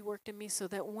needs to be worked in me so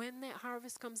that when that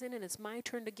harvest comes in and it's my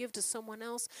turn to give to someone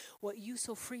else what you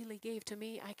so freely gave to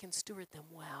me, I can steward them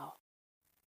well.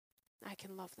 I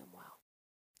can love them well.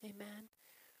 Amen.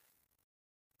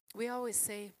 We always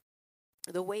say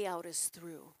the way out is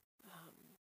through.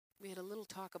 We had a little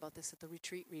talk about this at the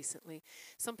retreat recently.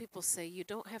 Some people say you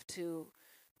don't have to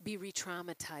be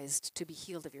re-traumatized to be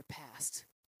healed of your past.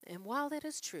 And while that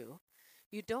is true,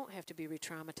 you don't have to be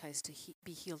re-traumatized to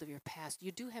be healed of your past.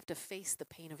 You do have to face the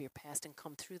pain of your past and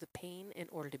come through the pain in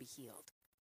order to be healed.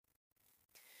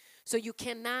 So you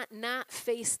cannot not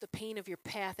face the pain of your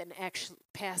past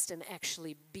and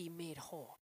actually be made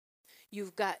whole.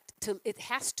 You've got to, it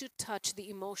has to touch the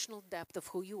emotional depth of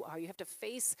who you are. You have to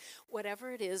face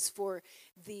whatever it is for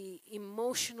the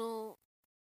emotional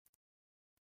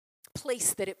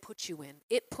place that it puts you in.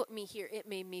 It put me here. It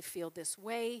made me feel this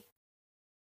way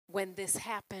when this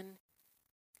happened.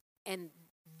 And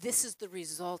this is the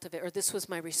result of it, or this was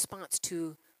my response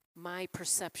to my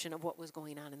perception of what was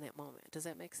going on in that moment. Does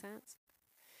that make sense?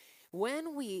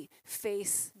 When we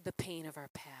face the pain of our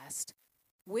past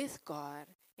with God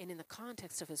and in the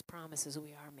context of his promises,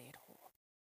 we are made whole.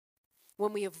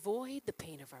 When we avoid the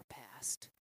pain of our past,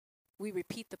 we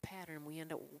repeat the pattern. We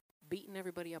end up beating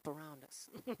everybody up around us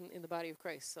in the body of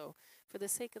Christ. So for the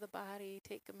sake of the body,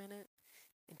 take a minute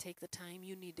and take the time.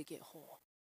 You need to get whole.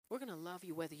 We're going to love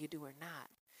you whether you do or not.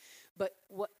 But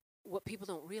what people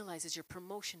don't realize is your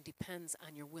promotion depends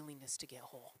on your willingness to get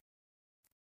whole.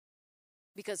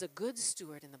 Because a good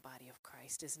steward in the body of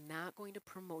Christ is not going to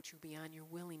promote you beyond your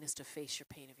willingness to face your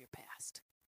pain of your past.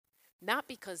 Not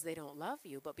because they don't love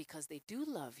you, but because they do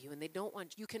love you and they don't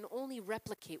want you. Can only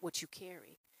replicate what you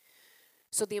carry.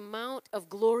 So the amount of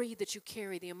glory that you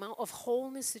carry, the amount of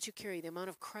wholeness that you carry, the amount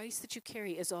of Christ that you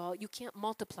carry is all, you can't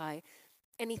multiply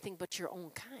anything but your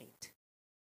own kind.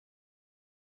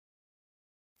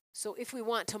 So if we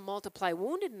want to multiply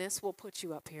woundedness, we'll put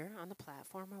you up here on the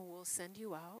platform or we'll send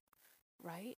you out.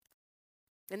 Right?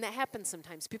 And that happens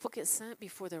sometimes. People get sent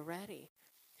before they're ready.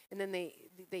 And then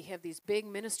they have these big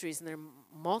ministries and they're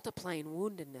multiplying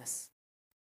woundedness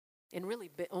and really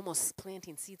almost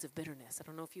planting seeds of bitterness. I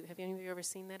don't know if have any of you ever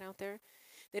seen that out there?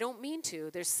 They don't mean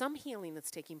to. There's some healing that's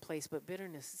taking place, but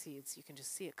bitterness seeds, you can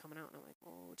just see it coming out. And I'm like,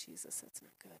 oh, Jesus, that's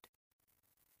not good.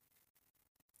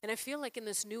 And I feel like in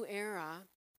this new era,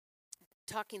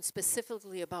 talking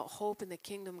specifically about hope in the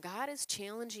kingdom, God is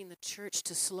challenging the church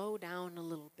to slow down a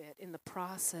little bit in the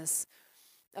process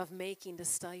of making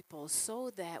disciples so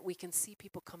that we can see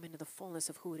people come into the fullness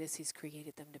of who it is he's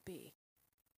created them to be.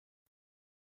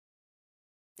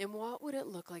 And what would it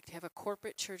look like to have a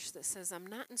corporate church that says, I'm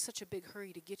not in such a big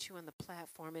hurry to get you on the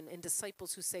platform, and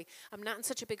disciples who say, I'm not in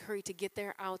such a big hurry to get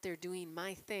out there doing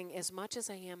my thing as much as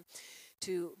I am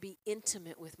to be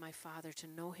intimate with my Father, to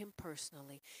know him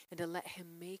personally, and to let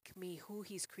him make me who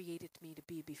he's created me to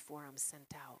be before I'm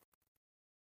sent out.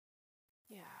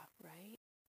 Yeah, right?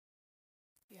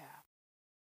 Yeah.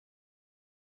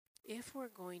 If we're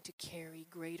going to carry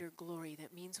greater glory,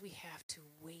 that means we have to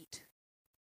wait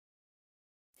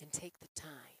and take the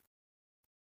time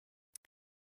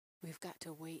We've got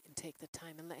to wait and take the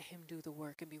time and let him do the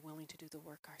work and be willing to do the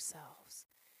work ourselves.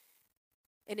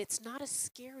 And it's not a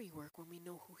scary work when we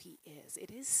know who he is. It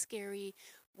is scary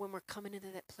when we're coming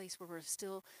into that place where we're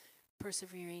still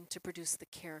persevering to produce the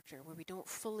character, where we don't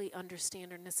fully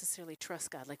understand or necessarily trust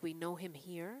God. Like we know him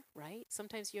here, right?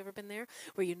 Sometimes you ever been there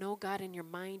where you know God in your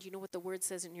mind, you know what the word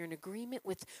says, and you're in agreement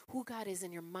with who God is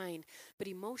in your mind, but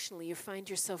emotionally you find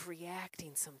yourself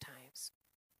reacting sometimes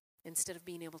instead of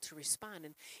being able to respond.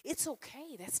 And it's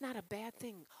okay. That's not a bad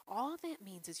thing. All that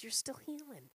means is you're still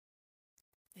healing.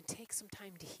 And take some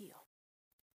time to heal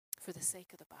for the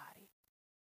sake of the body.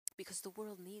 Because the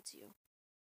world needs you.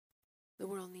 The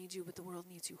world needs you, but the world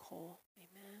needs you whole.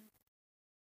 Amen?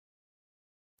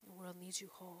 The world needs you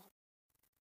whole.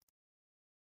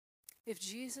 If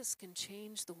Jesus can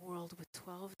change the world with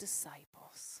 12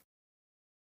 disciples,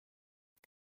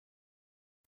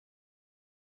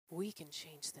 we can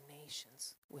change the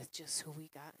nations with just who we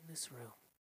got in this room.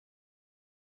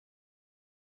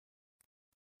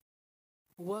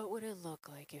 What would it look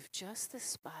like if just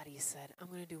this body said, I'm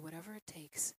going to do whatever it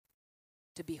takes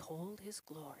to behold his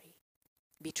glory,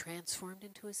 be transformed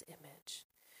into his image,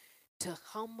 to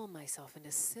humble myself and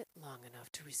to sit long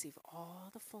enough to receive all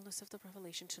the fullness of the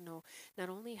revelation, to know not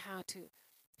only how to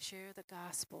share the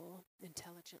gospel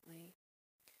intelligently,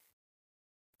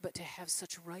 but to have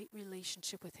such right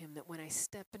relationship with him that when I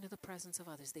step into the presence of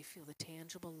others, they feel the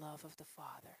tangible love of the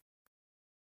Father.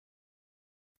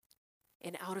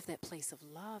 And out of that place of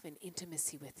love and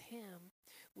intimacy with him,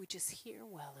 we just hear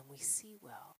well and we see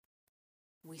well.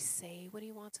 We say what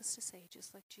he wants us to say,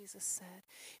 just like Jesus said,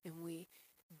 and we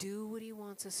do what he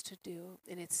wants us to do.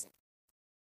 And it's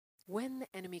when the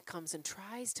enemy comes and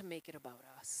tries to make it about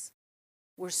us,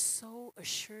 we're so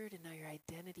assured in our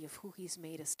identity of who he's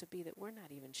made us to be that we're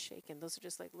not even shaken. Those are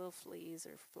just like little fleas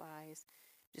or flies.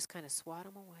 Just kind of swat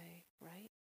them away, right?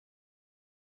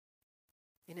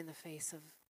 And in the face of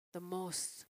the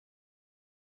most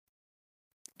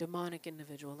demonic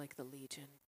individual like the Legion,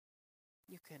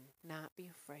 you can not be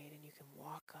afraid and you can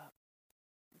walk up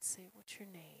and say, what's your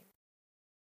name?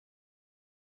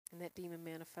 And that demon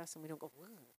manifests and we don't go, whoa.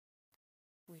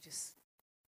 We just,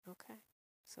 okay.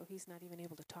 So he's not even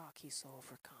able to talk. He's so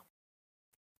overcome.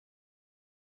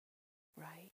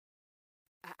 Right?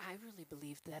 I really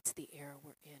believe that's the era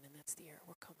we're in and that's the era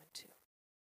we're coming to.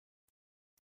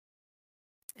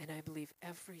 And I believe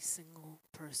every single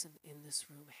person in this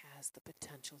room has the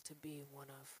potential to be one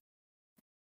of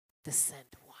the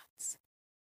sent ones.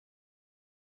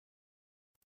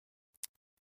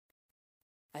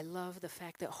 I love the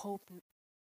fact that hope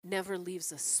never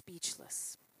leaves us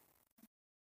speechless.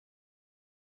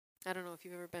 I don't know if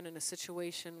you've ever been in a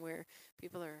situation where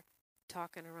people are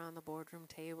talking around the boardroom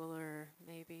table, or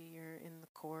maybe you're in the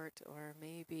court, or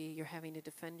maybe you're having to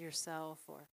defend yourself,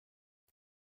 or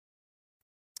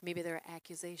maybe there are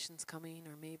accusations coming,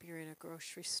 or maybe you're in a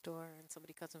grocery store and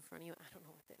somebody cuts in front of you. I don't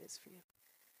know what that is for you.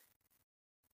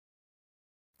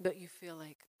 But you feel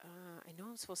like, I know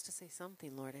I'm supposed to say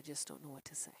something, Lord, I just don't know what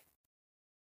to say.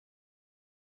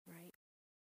 Right?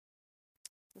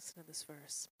 Listen to this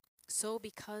verse. So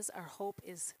because our hope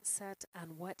is set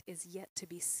on what is yet to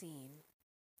be seen,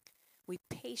 we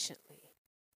patiently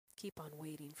keep on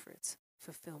waiting for its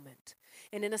fulfillment.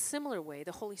 And in a similar way,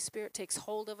 the Holy Spirit takes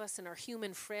hold of us in our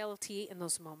human frailty in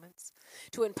those moments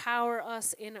to empower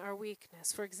us in our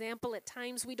weakness. For example, at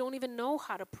times we don't even know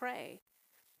how to pray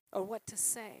or what to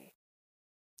say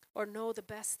or know the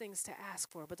best things to ask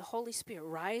for, but the Holy Spirit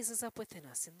rises up within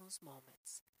us in those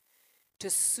moments to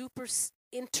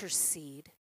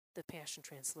intercede, the Passion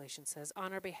Translation says,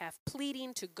 on our behalf,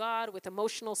 pleading to God with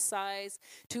emotional sighs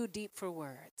too deep for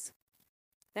words.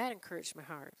 That encouraged my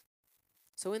heart.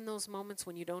 So in those moments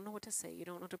when you don't know what to say, you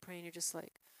don't know what to pray, and you're just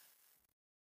like,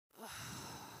 oh,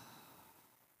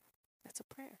 that's a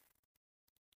prayer.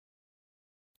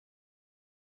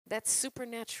 That's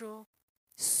supernatural,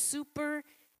 super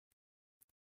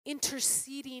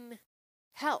interceding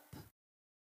help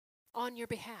on your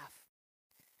behalf.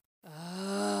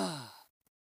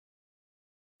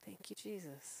 Thank you,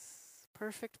 Jesus.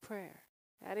 Perfect prayer.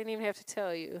 I didn't even have to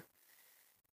tell you.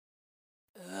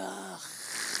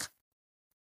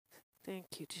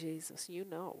 Thank you, Jesus. You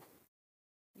know.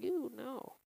 You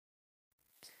know.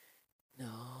 No.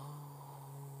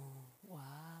 Why?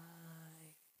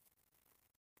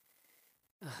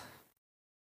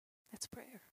 That's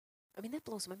prayer. I mean, that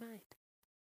blows my mind.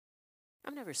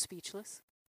 I'm never speechless.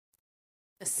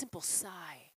 A simple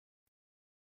sigh,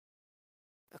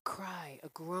 a cry, a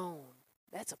groan,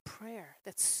 that's a prayer.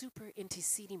 That's super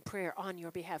interceding prayer on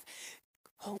your behalf.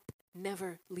 Hope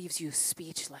never leaves you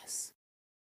speechless.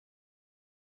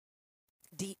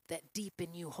 Deep, that deep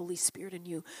in you, Holy Spirit in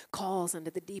you, calls unto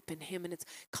the deep in him, and it's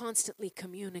constantly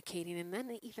communicating. And then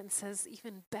it even says,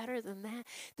 even better than that,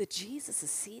 that Jesus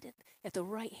is seated at the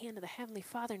right hand of the Heavenly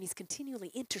Father, and he's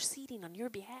continually interceding on your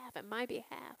behalf and my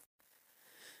behalf.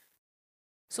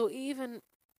 So even,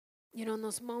 in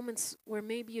those moments where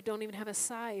maybe you don't even have a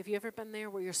sigh, have you ever been there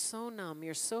where you're so numb,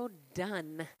 you're so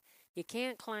done, you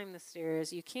can't climb the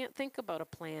stairs, you can't think about a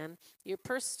plan, you're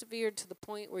persevered to the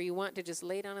point where you want to just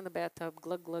lay down in the bathtub,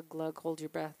 glug, glug, glug, hold your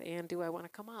breath, and do I want to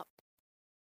come up?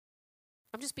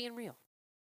 I'm just being real.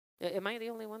 Am I the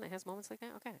only one that has moments like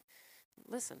that? Okay.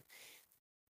 Listen.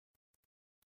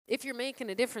 If you're making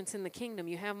a difference in the kingdom,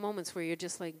 you have moments where you're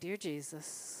just like, dear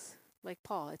Jesus, like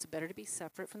Paul, it's better to be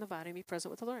separate from the body and be present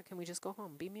with the Lord. Can we just go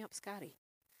home? Beam me up, Scotty.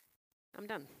 I'm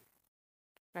done.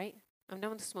 Right? I'm done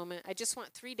with this moment. I just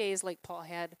want 3 days like Paul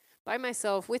had by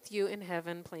myself with you in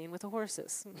heaven playing with the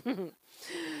horses.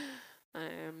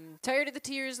 I'm tired of the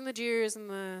tears and the jeers and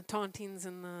the tauntings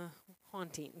and the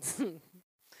hauntings.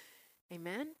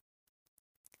 Amen?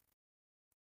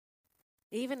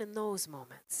 Even in those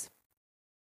moments,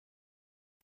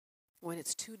 when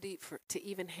it's too deep to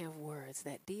even have words,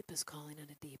 that deep is calling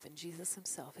unto deep, and Jesus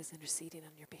himself is interceding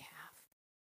on your behalf.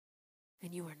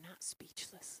 And you are not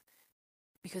speechless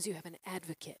because you have an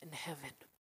advocate in heaven,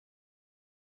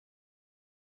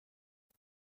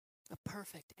 a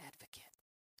perfect advocate,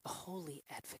 a holy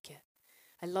advocate.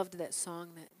 I loved that song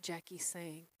that Jackie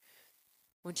sang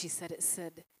when she said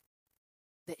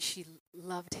that she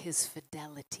loved his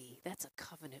fidelity. That's a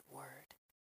covenant word.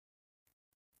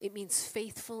 It means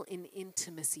faithful in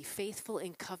intimacy, faithful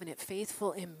in covenant,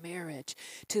 faithful in marriage,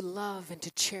 to love and to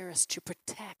cherish, to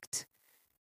protect,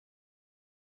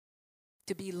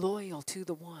 to be loyal to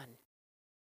the one.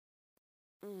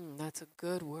 That's a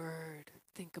good word.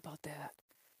 Think about that.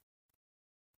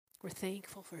 We're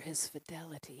thankful for his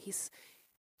fidelity.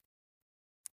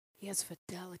 He has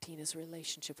fidelity in his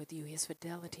relationship with you. He has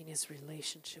fidelity in his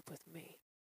relationship with me.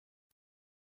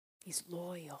 He's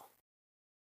loyal.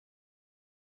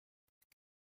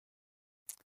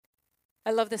 I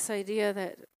love this idea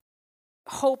that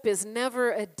hope is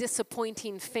never a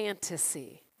disappointing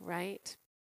fantasy, right?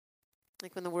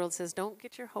 Like when the world says, don't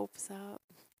get your hopes up.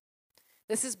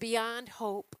 This is beyond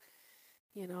hope.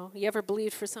 You ever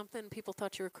believed for something? People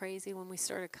thought you were crazy when we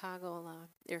started Chicago.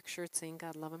 Eric Schertzing,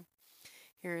 God love him,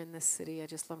 here in this city. I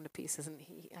just love him to pieces, and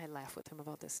I laugh with him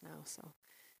about this now, so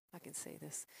I can say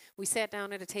this. We sat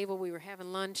down at a table, we were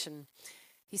having lunch, and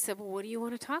he said, well, what do you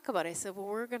want to talk about? I said, well,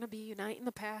 we're going to be uniting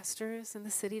the pastors in the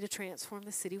city to transform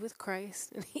the city with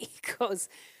Christ. And he goes,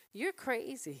 you're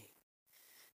crazy.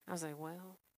 I was like,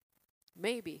 well,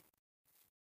 maybe,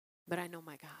 but I know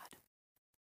my God.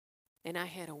 And I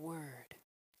had a word,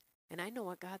 and I know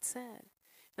what God said.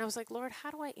 And I was like, Lord,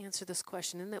 how do I answer this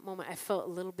question? In that moment, I felt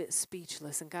a little bit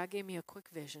speechless, and God gave me a quick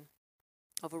vision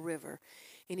of a river.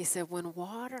 And he said, when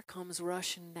water comes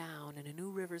rushing down and a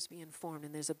new river's being formed,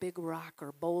 and there's a big rock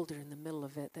or boulder in the middle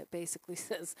of it that basically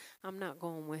says, I'm not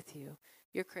going with you.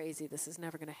 You're crazy. This is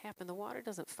never going to happen. The water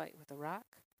doesn't fight with the rock.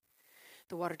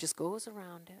 The water just goes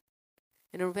around it.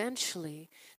 And eventually,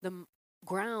 the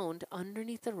ground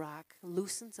underneath the rock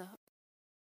loosens up,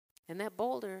 and that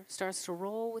boulder starts to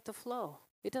roll with the flow.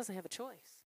 It doesn't have a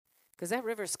choice because that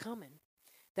river's coming.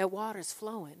 That water's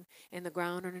flowing, and the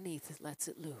ground underneath lets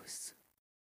it loose.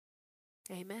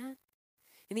 Amen?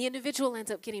 And the individual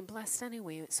ends up getting blessed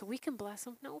anyway, so we can bless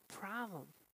them. No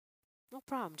problem. No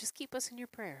problem. Just keep us in your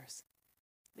prayers.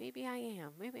 Maybe I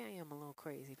am a little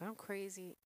crazy, but I'm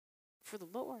crazy for the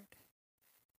Lord.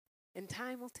 And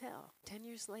time will tell. 10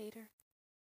 years later,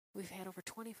 we've had over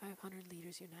 2,500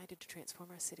 leaders united to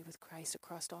transform our city with Christ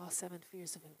across all 7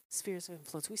 spheres of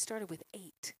influence. We started with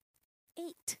 8.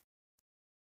 8.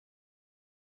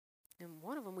 And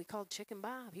one of them we called Chicken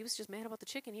Bob. He was just mad about the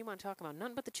chicken. He wanted to talk about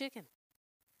nothing but the chicken.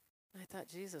 And I thought,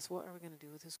 Jesus, what are we going to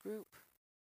do with this group?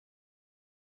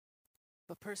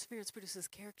 But perseverance produces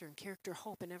character, and character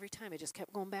hope. And every time I just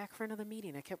kept going back for another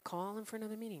meeting. I kept calling for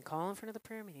another meeting, calling for another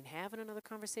prayer meeting, having another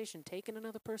conversation, taking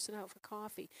another person out for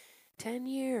coffee. 10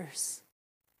 years.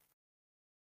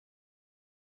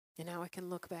 And now I can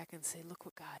look back and say, look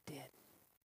what God did.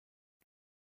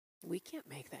 We can't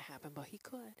make that happen, but he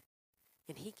could.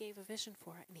 And he gave a vision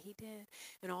for it, and he did.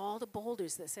 And all the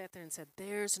boulders that sat there and said,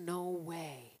 there's no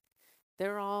way.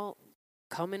 They're all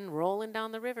coming, rolling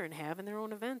down the river and having their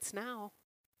own events now.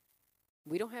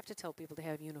 We don't have to tell people to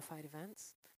have unified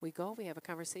events. We go, we have a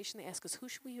conversation. They ask us, who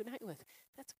should we unite with?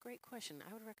 That's a great question.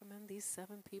 I would recommend these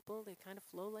 7 people. They kind of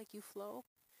flow like you flow.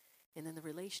 And then the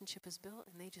relationship is built,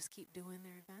 and they just keep doing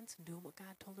their events and doing what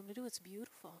God told them to do. It's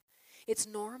beautiful. It's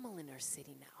normal in our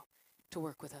city now. to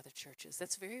work with other churches.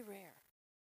 That's very rare.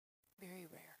 Very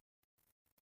rare.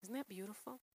 Isn't that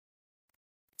beautiful?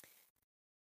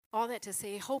 All that to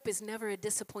say, hope is never a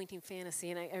disappointing fantasy.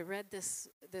 And I read these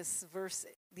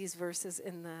verses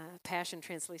in the Passion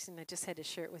Translation. I just had to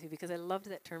share it with you because I loved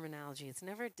that terminology. It's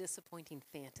never a disappointing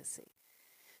fantasy.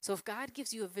 So if God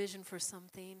gives you a vision for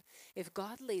something, if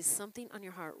God lays something on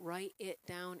your heart, write it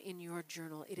down in your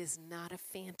journal. It is not a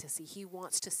fantasy. He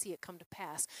wants to see it come to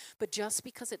pass. But just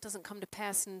because it doesn't come to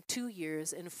pass in 2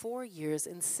 years, in 4 years,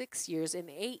 in 6 years, in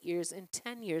 8 years, in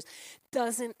 10 years,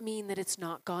 doesn't mean that it's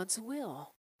not God's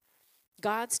will.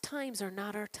 God's times are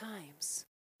not our times.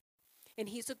 And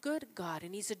he's a good God,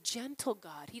 and he's a gentle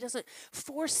God. He doesn't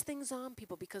force things on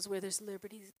people because where there's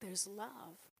liberty, there's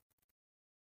love.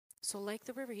 So like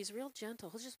the river, he's real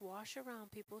gentle. He'll just wash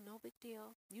around people, no big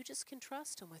deal. You just can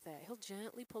trust him with that. He'll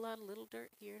gently pull out a little dirt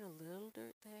here and a little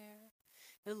dirt there.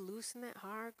 He'll loosen that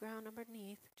hard ground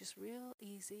underneath, just real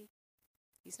easy.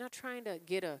 He's not trying to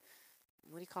get a,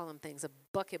 what do you call them things, a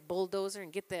bucket bulldozer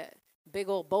and get that big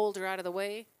old boulder out of the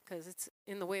way because it's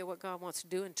in the way of what God wants to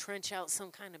do and trench out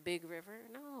some kind of big river.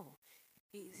 No,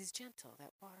 he's gentle.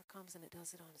 That water comes and it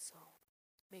does it on its own.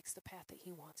 Makes the path that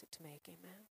he wants it to make.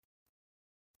 Amen.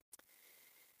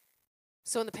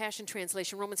 So in the Passion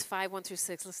Translation, Romans 5, 1 through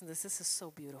 6, listen to this. This is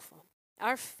so beautiful.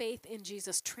 Our faith in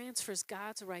Jesus transfers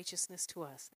God's righteousness to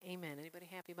us. Amen. Anybody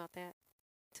happy about that?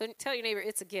 Tell your neighbor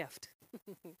it's a gift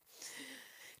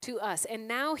to us. And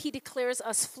now he declares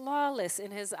us flawless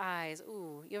in his eyes.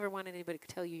 Ooh, you ever wanted anybody to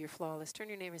tell you you're flawless? Turn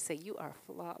to your neighbor and say, you are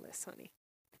flawless, honey.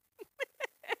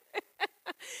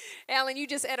 Alan, you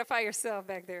just edify yourself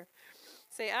back there.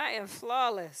 Say, I am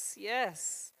flawless.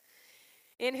 Yes.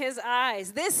 In his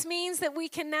eyes. This means that we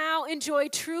can now enjoy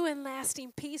true and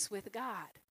lasting peace with God.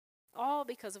 All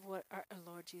because of what our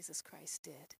Lord Jesus Christ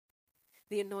did.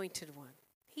 The anointed one.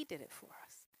 He did it for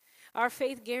us. Our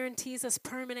faith guarantees us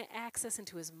permanent access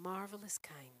into his marvelous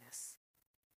kindness.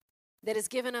 That has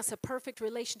given us a perfect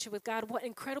relationship with God. What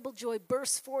incredible joy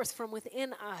bursts forth from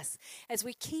within us as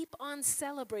we keep on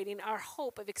celebrating our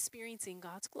hope of experiencing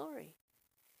God's glory.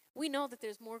 We know that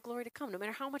there's more glory to come, no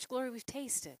matter how much glory we've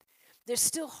tasted. There's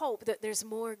still hope that there's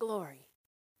more glory.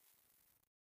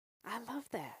 I love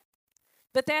that.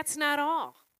 But that's not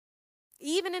all.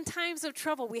 Even in times of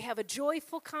trouble, we have a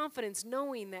joyful confidence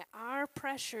knowing that our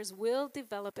pressures will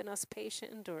develop in us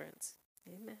patient endurance.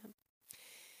 Amen.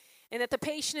 And that the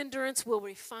patient endurance will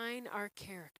refine our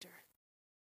character.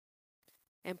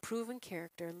 And proven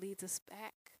character leads us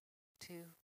back to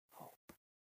hope.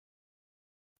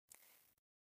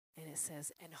 And it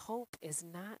says, and hope is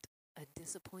not a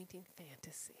disappointing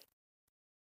fantasy.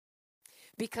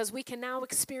 Because we can now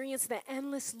experience the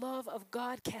endless love of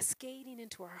God cascading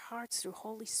into our hearts through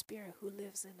Holy Spirit who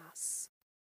lives in us.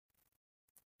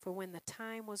 For when the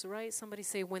time was right, somebody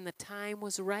say, when the time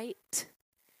was right,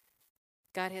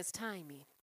 God has timing.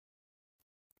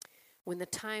 When the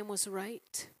time was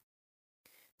right,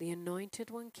 the anointed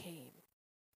one came,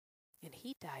 and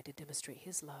he died to demonstrate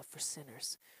his love for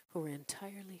sinners who were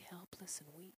entirely helpless and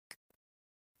weak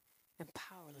and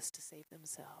powerless to save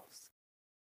themselves.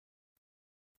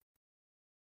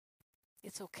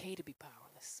 It's okay to be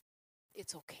powerless.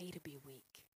 It's okay to be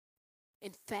weak.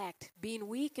 In fact, being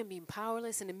weak and being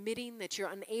powerless and admitting that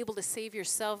you're unable to save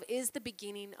yourself is the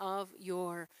beginning of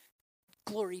your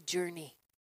glory journey.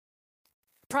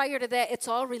 Prior to that, it's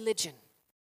all religion.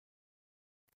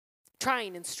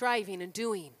 Trying and striving and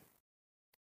doing.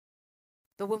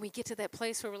 But when we get to that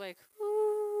place where we're like,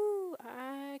 ooh,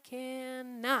 I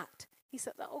cannot. He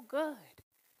said, oh, good.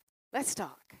 Let's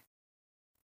talk.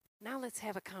 Now let's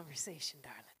have a conversation,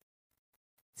 darling.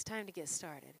 It's time to get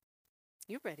started.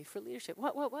 You're ready for leadership.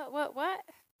 What?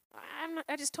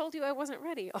 I just told you I wasn't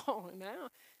ready. Oh, no.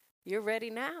 You're ready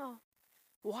now.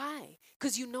 Why?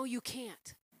 Because you know you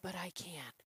can't, but I can.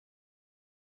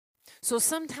 So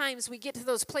sometimes we get to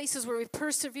those places where we've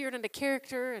persevered into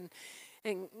character and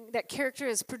that character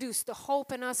has produced the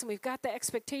hope in us and we've got the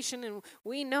expectation and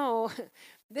we know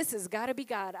this has got to be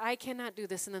God. I cannot do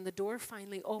this. And then the door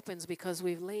finally opens because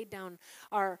we've laid down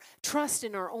our trust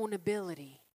in our own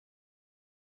ability.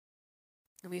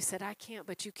 And we've said, I can't,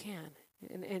 but you can.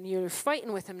 And you're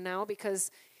fighting with him now because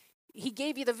he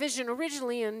gave you the vision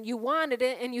originally and you wanted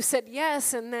it and you said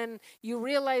yes. And then you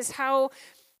realized how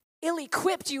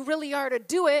ill-equipped you really are to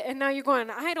do it, and now you're going,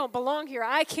 I don't belong here,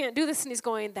 I can't do this, and he's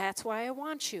going, that's why I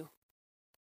want you.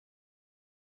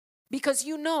 Because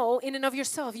you know in and of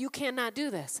yourself you cannot do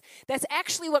this. That's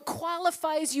actually what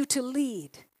qualifies you to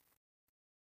lead.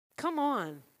 Come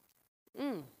on.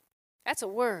 That's a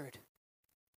word.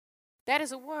 That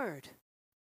is a word.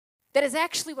 That is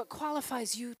actually what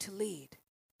qualifies you to lead.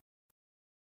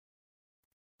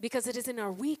 Because it is in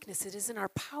our weakness, it is in our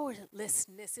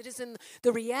powerlessness, it is in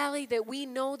the reality that we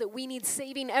know that we need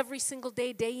saving every single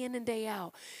day, day in and day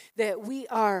out, that we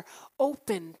are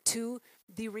open to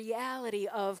the reality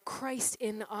of Christ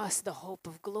in us, the hope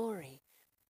of glory.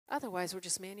 Otherwise, we're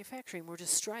just manufacturing, we're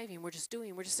just striving, we're just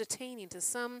doing, we're just attaining to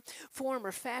some form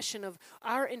or fashion of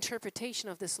our interpretation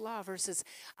of this law versus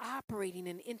operating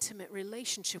in intimate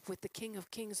relationship with the King of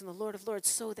Kings and the Lord of Lords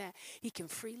so that he can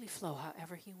freely flow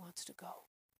however he wants to go,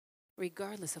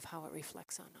 regardless of how it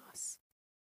reflects on us.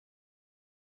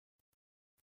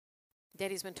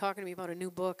 Daddy's been talking to me about a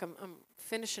new book. I'm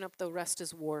finishing up The Rest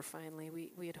is War finally.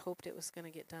 We had hoped it was going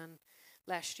to get done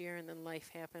last year, and then life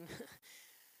happened.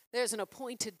 There's an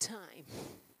appointed time.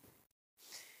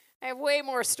 I have way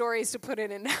more stories to put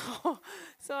in it now,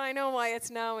 so I know why it's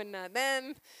now and not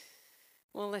then.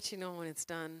 We'll let you know when it's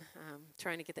done.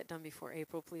 Trying to get that done before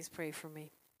April. Please pray for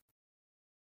me.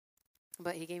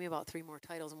 But he gave me about 3 more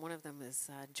titles, and one of them is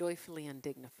Joyfully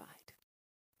Undignified.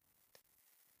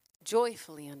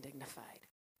 Joyfully undignified.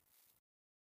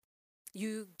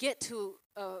 You get to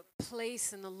a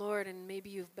place in the Lord, and maybe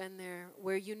you've been there,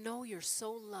 where you know you're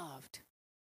so loved.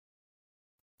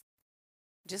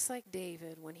 Just like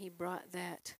David, when he brought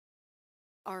that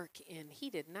ark in,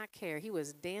 he did not care. He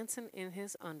was dancing in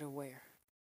his underwear.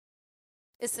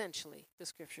 Essentially, the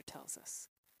scripture tells us.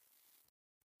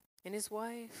 And his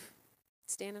wife,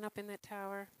 standing up in that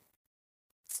tower,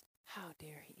 how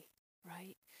dare he,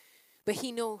 right? But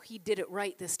he knew he did it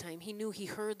right this time. He knew he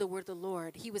heard the word of the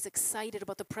Lord. He was excited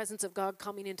about the presence of God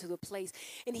coming into the place.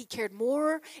 And he cared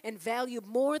more and valued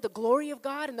more the glory of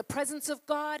God and the presence of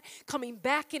God coming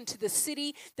back into the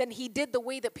city than he did the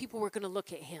way that people were going to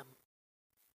look at him.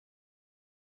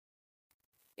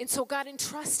 And so God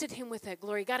entrusted him with that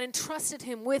glory. God entrusted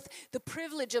him with the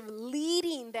privilege of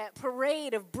leading that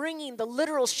parade, of bringing the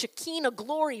literal Shekinah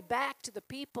glory back to the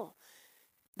people.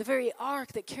 The very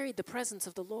ark that carried the presence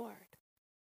of the Lord.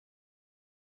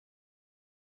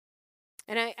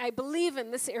 And I believe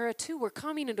in this era too, we're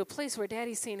coming into a place where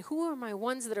Daddy's saying, who are my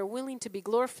ones that are willing to be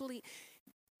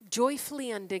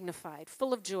joyfully undignified,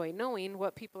 full of joy, knowing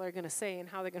what people are going to say and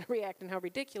how they're going to react and how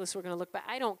ridiculous we're going to look, but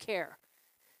I don't care.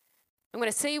 I'm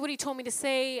going to say what he told me to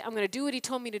say. I'm going to do what he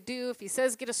told me to do. If he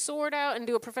says get a sword out and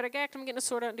do a prophetic act, I'm getting a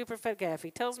sword out and do a prophetic act. If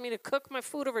he tells me to cook my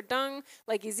food over dung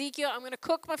like Ezekiel, I'm going to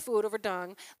cook my food over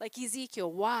dung like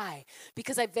Ezekiel. Why?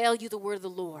 Because I value the word of the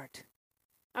Lord.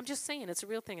 I'm just saying, it's a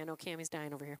real thing. I know Cammie's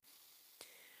dying over here.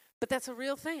 But that's a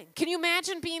real thing. Can you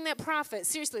imagine being that prophet?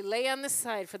 Seriously, lay on this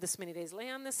side for this many days. Lay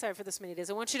on this side for this many days.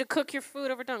 I want you to cook your food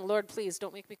over dung. Lord, please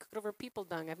don't make me cook it over people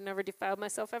dung. I've never defiled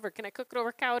myself ever. Can I cook it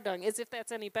over cow dung? As if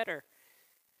that's any better.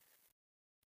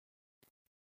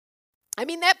 I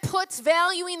mean, that puts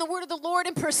valuing the word of the Lord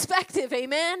in perspective,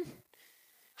 amen?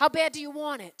 How bad do you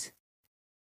want it?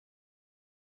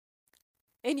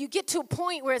 And you get to a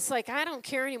point where it's like, I don't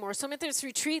care anymore. So I'm at this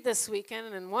retreat this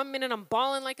weekend, and 1 minute I'm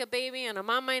bawling like a baby, and I'm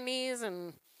on my knees,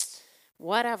 and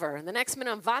whatever. And the next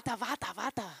minute I'm vata, vata,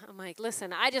 vata. I'm like,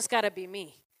 listen, I just got to be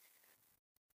me.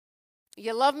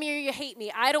 You love me or you hate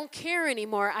me. I don't care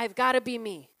anymore. I've got to be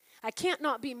me. I can't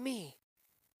not be me.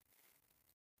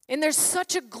 And there's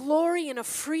such a glory and a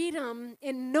freedom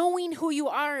in knowing who you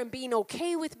are and being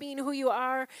okay with being who you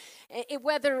are,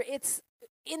 whether it's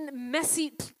in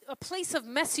a place of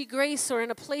messy grace or in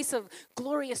a place of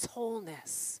glorious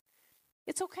wholeness.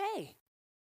 It's okay.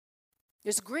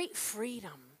 There's great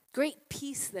freedom, great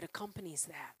peace that accompanies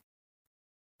that.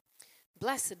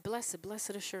 Blessed, blessed,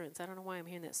 blessed assurance. I don't know why I'm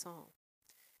hearing that song.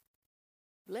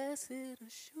 Blessed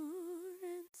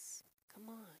assurance. Come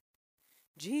on.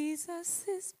 Jesus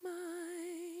is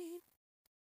mine.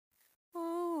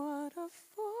 Oh, what a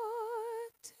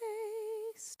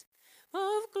foretaste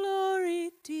of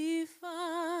glory divine.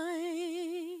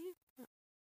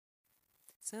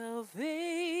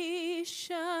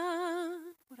 Salvation.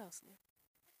 What else?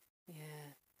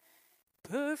 Yeah.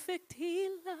 Perfect he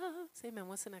loves. Amen.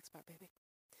 What's the next part, baby?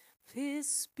 His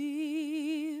spirit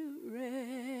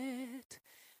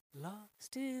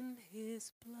lost in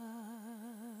his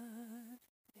blood.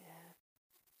 Yeah.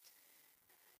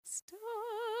 Story.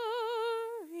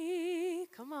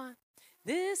 Come on.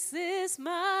 This is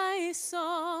my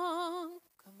song.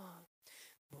 Come on.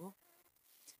 Oh.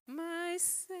 My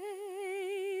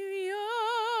Savior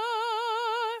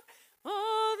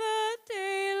all the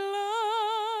day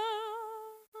long.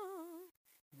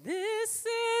 This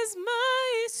is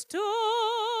my story.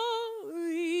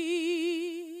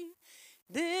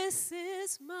 This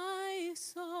is my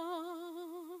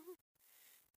song.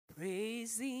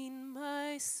 Praising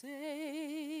my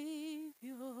Savior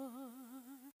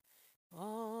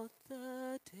all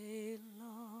the day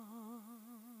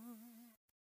long.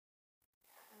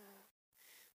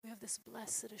 this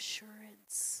blessed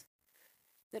assurance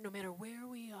that no matter where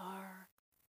we are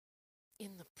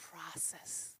in the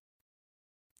process,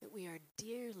 that we are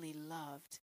dearly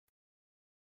loved,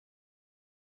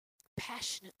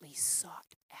 passionately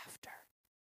sought after.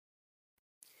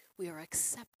 We are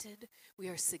accepted, we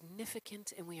are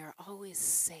significant, and we are always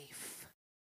safe.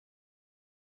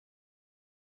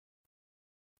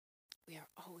 We are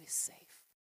always safe.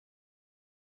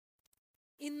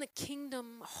 In the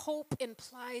kingdom, hope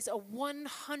implies a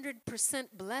 100%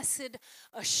 blessed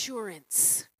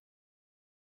assurance.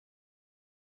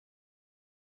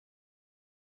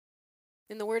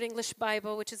 In the Word English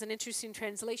Bible, which is an interesting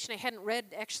translation I hadn't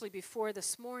read actually before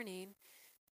this morning,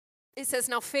 it says,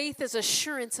 now faith is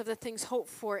assurance of the things hoped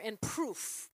for and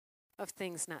proof of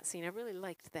things not seen. I really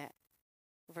liked that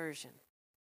version.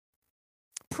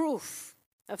 Proof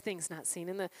of things not seen.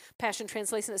 In the Passion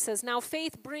Translation, it says, now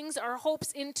faith brings our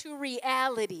hopes into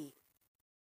reality.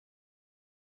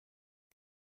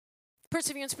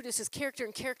 Perseverance produces character,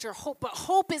 and character hope. But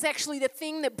hope is actually the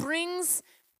thing that brings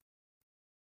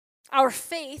our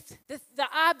faith, the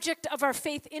object of our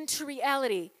faith, into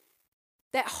reality.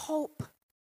 That hope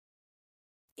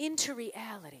into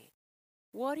reality.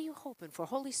 What are you hoping for?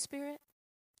 Holy Spirit,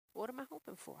 what am I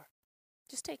hoping for?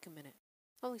 Just take a minute.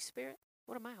 Holy Spirit,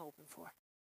 what am I hoping for?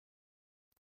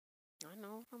 I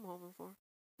know what I'm hoping for.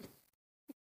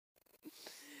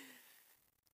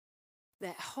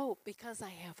 That hope, because I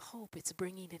have hope, it's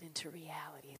bringing it into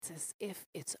reality. It's as if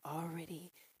it's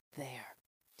already there.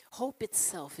 Hope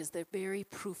itself is the very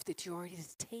proof that you already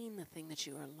attained the thing that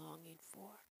you are longing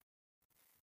for.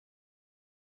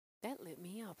 That lit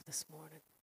me up this morning.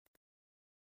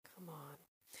 Come on.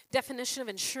 Definition of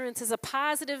assurance is a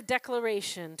positive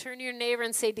declaration. Turn to your neighbor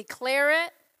and say, declare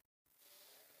it.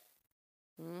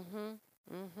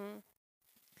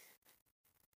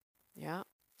 Yeah.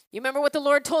 You remember what the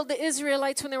Lord told the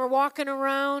Israelites when they were walking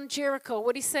around Jericho?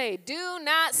 What did he say? Do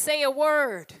not say a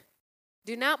word.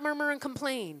 Do not murmur and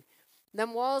complain.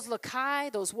 Them walls look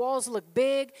high. Those walls look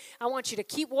big. I want you to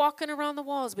keep walking around the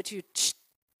walls, but you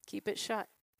keep it shut.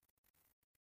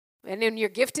 And then your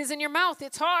gift is in your mouth.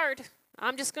 It's hard.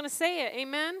 I'm just going to say it.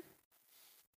 Amen?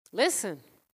 Listen.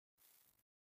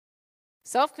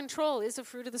 Self-control is a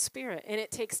fruit of the Spirit, and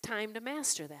it takes time to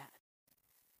master that.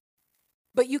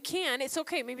 But you can. It's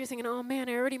okay. Maybe you're thinking, oh, man,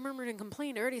 I already murmured and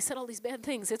complained. I already said all these bad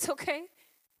things. It's okay.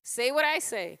 Say what I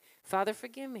say. Father,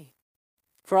 forgive me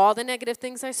for all the negative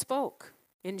things I spoke.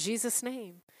 In Jesus'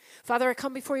 name. Father, I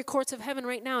come before your courts of heaven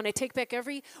right now, and I take back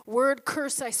every word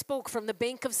curse I spoke from the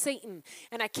bank of Satan,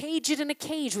 and I cage it in a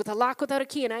cage with a lock without a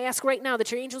key, and I ask right now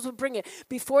that your angels would bring it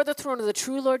before the throne of the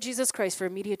true Lord Jesus Christ for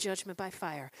immediate judgment by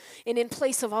fire. And in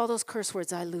place of all those curse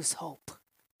words, I lose hope.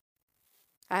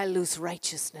 I lose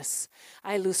righteousness.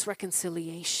 I lose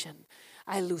reconciliation.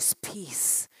 I lose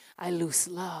peace. I lose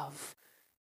love.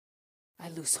 I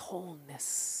lose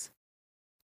wholeness.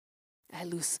 I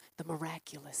lose the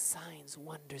miraculous signs,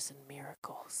 wonders, and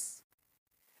miracles.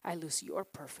 I lose your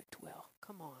perfect will.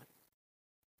 Come on.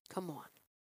 Come on.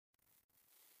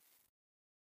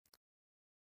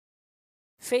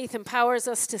 Faith empowers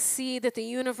us to see that the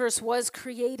universe was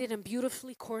created and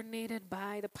beautifully coordinated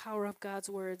by the power of God's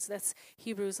words. That's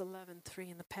Hebrews 11:3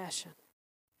 in the Passion.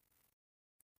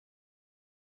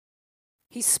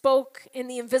 He spoke in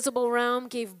the invisible realm,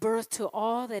 gave birth to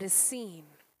all that is seen.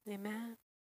 Amen.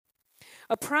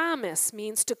 A promise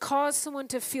means to cause someone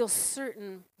to feel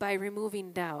certain by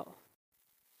removing doubt.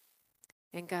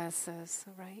 And God says,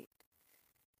 all right,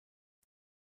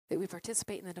 that we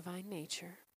participate in the divine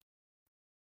nature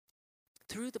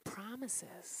through the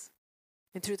promises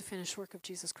and through the finished work of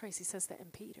Jesus Christ. He says that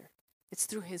in Peter. It's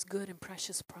through his good and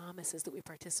precious promises that we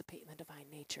participate in the divine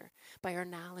nature, by our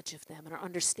knowledge of them and our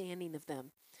understanding of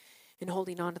them and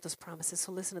holding on to those promises.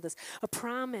 So listen to this. A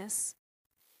promise,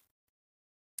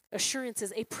 assurance,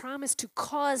 is a promise to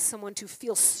cause someone to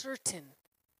feel certain.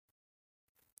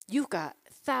 You've got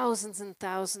thousands and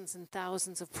thousands and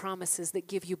thousands of promises that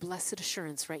give you blessed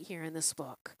assurance right here in this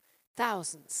book.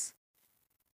 Thousands.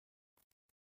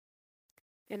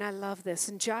 And I love this.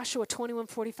 In Joshua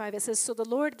 21:45, it says, so the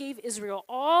Lord gave Israel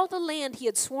all the land he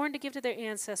had sworn to give to their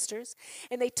ancestors,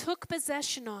 and they took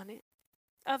possession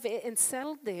of it and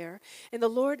settled there, and the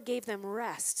Lord gave them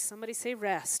rest. Somebody say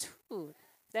rest. Ooh,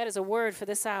 that is a word for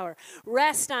this hour.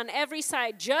 Rest on every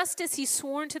side, just as he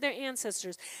sworn to their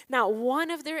ancestors. Not one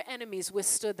of their enemies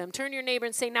withstood them. Turn to your neighbor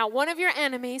and say, now one of your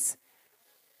enemies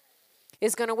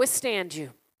is going to withstand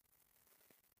you.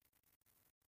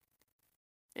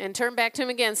 And turn back to him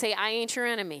again. Say, I ain't your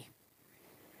enemy.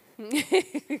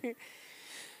 I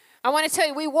want to tell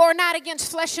you, we war not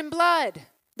against flesh and blood.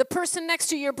 The person next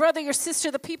to you, your brother, your sister,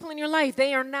 the people in your life,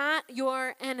 they are not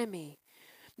your enemy.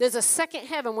 There's a second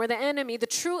heaven where the enemy, the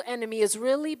true enemy, is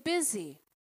really busy.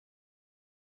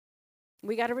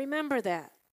 We got to remember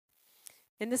that.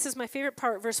 And this is my favorite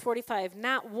part, verse 45.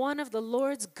 Not one of the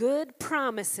Lord's good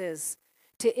promises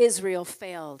to Israel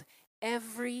failed.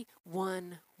 Every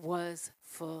one was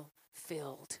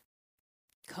fulfilled.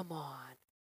 Come on.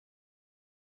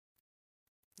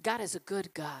 God is a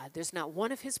good God. There's not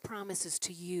one of his promises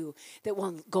to you that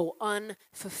will go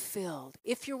unfulfilled.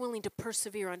 If you're willing to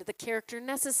persevere under the character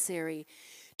necessary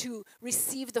to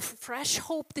receive the fresh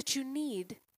hope that you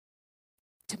need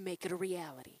to make it a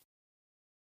reality.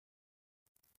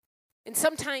 And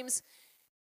sometimes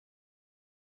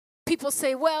people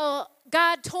say, well,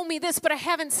 God told me this, but I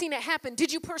haven't seen it happen.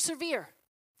 Did you persevere?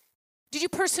 Did you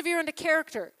persevere under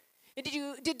character? And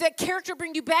did that character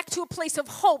bring you back to a place of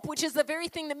hope, which is the very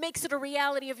thing that makes it a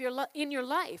reality of in your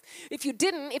life? If you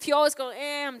didn't, if you always go,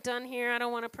 I'm done here, I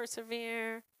don't want to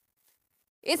persevere,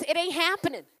 it ain't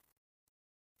happening.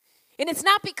 And it's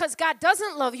not because God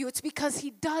doesn't love you, it's because he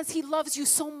does. He loves you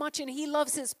so much and he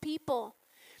loves his people.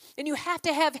 And you have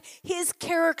to have his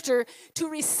character to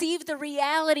receive the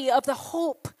reality of the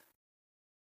hope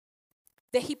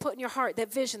that he put in your heart,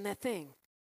 that vision, that thing.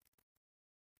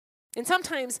 And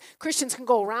sometimes Christians can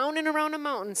go around and around a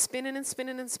mountain, spinning and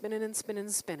spinning and spinning and spinning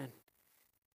and spinning.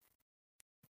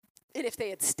 And if they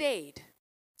had stayed,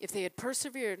 if they had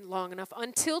persevered long enough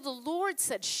until the Lord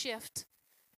said shift,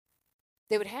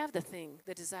 they would have the thing,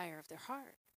 the desire of their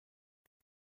heart.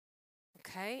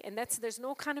 Okay? And there's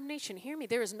no condemnation. Hear me.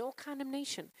 There is no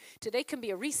condemnation. Today can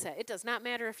be a reset. It does not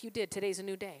matter if you did. Today's a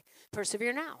new day.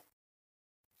 Persevere now.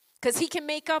 Because he can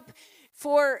make up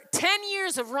for 10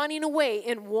 years of running away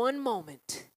in one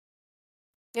moment.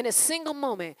 In a single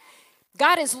moment.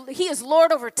 He is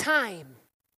Lord over time.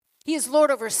 He is Lord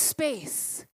over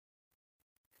space.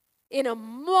 In a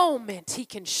moment, he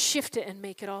can shift it and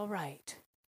make it all right.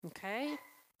 Okay?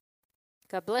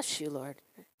 God bless you, Lord.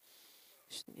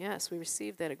 Yes, we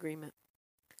received that agreement.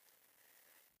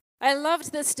 I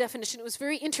loved this definition. It was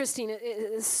very interesting.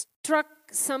 It struck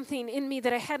something in me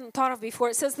that I hadn't thought of before.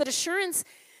 It says that assurance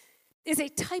is a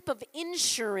type of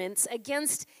insurance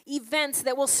against events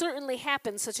that will certainly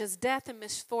happen, such as death and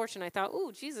misfortune. I thought,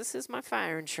 Jesus is my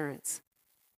fire insurance.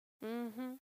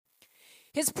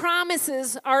 His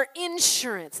promises are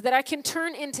insurance that I can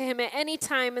turn into him at any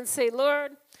time and say,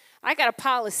 Lord, I got a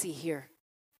policy here.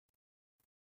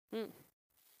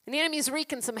 And the enemy is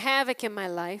wreaking some havoc in my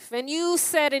life. And you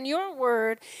said in your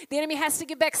word, the enemy has to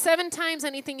give back 7 times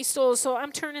anything he stole. So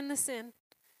I'm turning this in.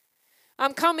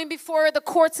 I'm coming before the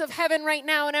courts of heaven right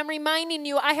now, and I'm reminding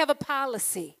you I have a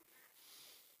policy.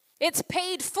 It's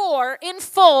paid for in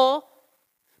full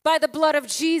by the blood of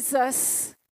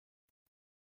Jesus.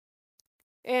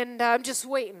 And I'm just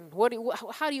waiting.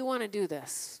 How do you want to do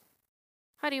this?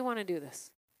 How do you want to do this?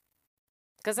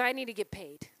 Because I need to get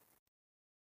paid.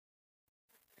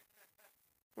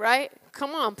 Right?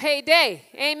 Come on, payday.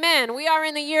 Amen. We are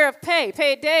in the year of pay.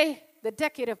 Payday, the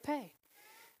decade of pay.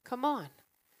 Come on.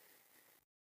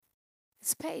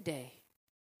 It's payday.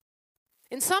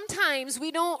 And sometimes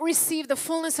we don't receive the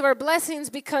fullness of our blessings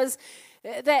because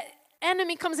that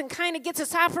enemy comes and kind of gets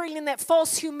us operating in that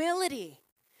false humility.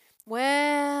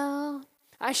 Well,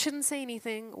 I shouldn't say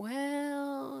anything.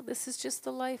 Well, this is just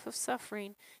the life of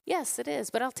suffering. Yes, it is.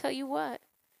 But I'll tell you what.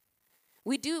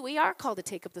 We are called to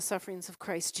take up the sufferings of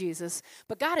Christ Jesus,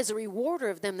 but God is a rewarder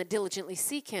of them that diligently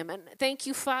seek him. And thank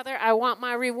you, Father, I want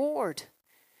my reward.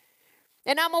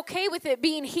 And I'm okay with it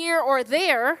being here or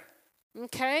there,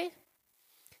 okay?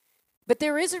 But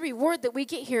there is a reward that we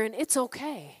get here, and it's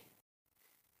okay.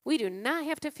 We do not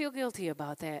have to feel guilty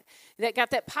about that. That got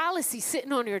that policy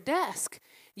sitting on your desk.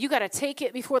 You got to take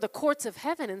it before the courts of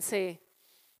heaven and say,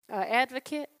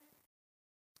 advocate,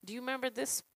 do you remember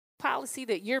this policy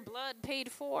that your blood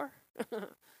paid for?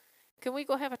 Can we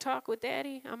go have a talk with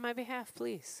Daddy on my behalf,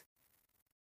 please?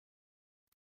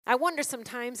 I wonder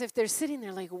sometimes if they're sitting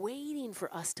there like waiting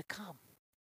for us to come.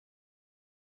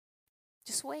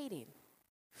 Just waiting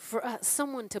for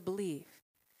someone to believe.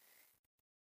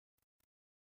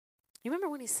 You remember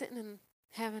when he's sitting in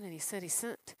heaven and he said he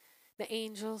sent the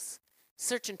angels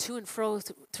searching to and fro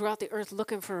throughout the earth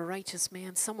looking for a righteous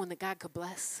man, someone that God could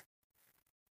bless?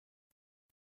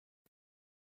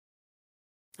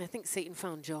 I think Satan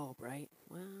found Job, right?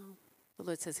 Well, the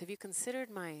Lord says, have you considered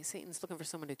Satan's looking for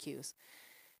someone to accuse.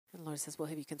 And the Lord says, well,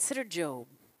 have you considered Job,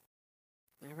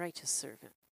 my righteous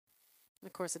servant? And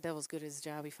of course, the devil's good at his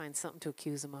job. He finds something to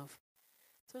accuse him of.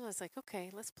 So the Lord's like,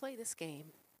 okay, let's play this game.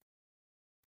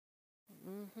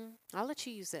 I'll let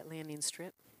you use that landing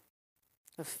strip.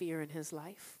 of fear in his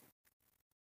life.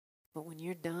 But when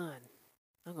you're done,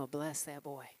 I'm going to bless that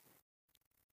boy.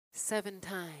 7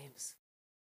 times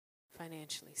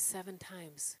financially, 7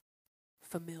 times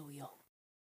familial,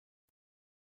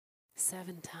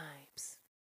 7 times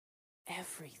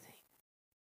everything.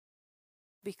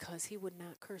 Because he would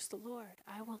not curse the Lord.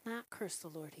 I will not curse the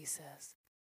Lord, he says.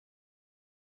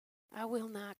 I will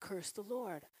not curse the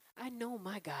Lord. I know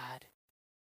my God.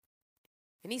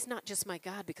 And he's not just my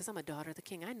God because I'm a daughter of the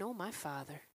King. I know my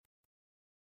Father.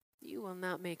 You will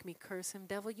not make me curse him,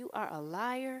 devil. You are a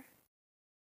liar.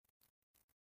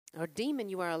 Or demon,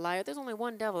 you are a liar. There's only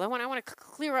one devil. I want to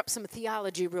clear up some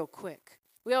theology real quick.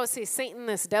 We always say Satan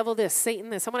this, devil this,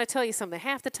 Satan this. I want to tell you something.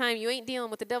 Half the time you ain't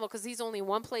dealing with the devil because he's only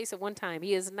one place at one time.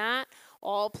 He is not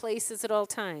all places at all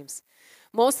times.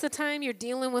 Most of the time you're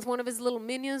dealing with one of his little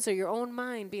minions or your own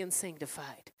mind being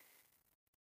sanctified.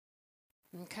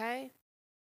 Okay?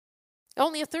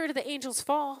 Only 1/3 of the angels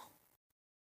fall.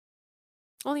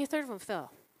 Only 1/3 of them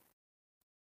fell.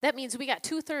 That means we got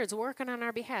 2/3 working on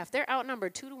our behalf. They're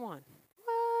outnumbered 2-1.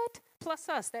 What? Plus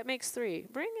us, that makes 3.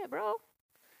 Bring it, bro.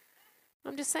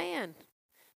 I'm just saying.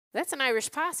 That's an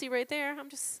Irish posse right there. I'm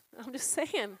just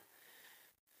saying.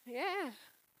 Yeah.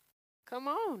 Come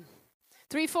on.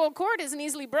 3-fold cord isn't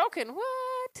easily broken.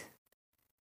 What?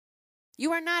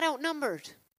 You are not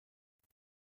outnumbered.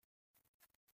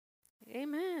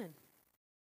 Amen.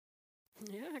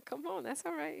 Yeah, come on. That's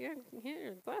all right. Yeah,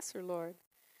 here, bless her, Lord.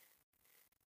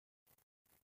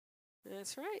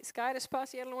 That's right. Scottish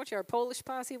posse, I don't know what you are. Polish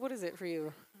posse, what is it for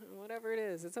you? Whatever it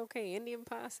is. It's okay. Indian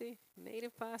posse,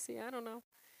 native posse, I don't know.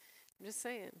 I'm just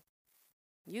saying.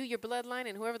 You, your bloodline,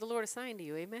 and whoever the Lord assigned to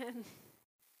you. Amen.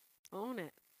 Own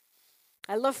it.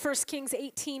 I love 1 Kings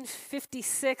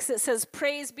 18:56. It says,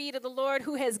 "Praise be to the Lord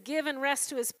who has given rest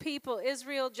to his people,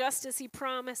 Israel, just as he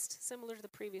promised," similar to the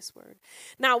previous word.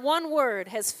 "Not one word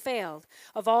has failed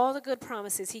of all the good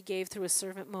promises he gave through his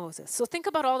servant Moses." So think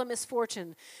about all the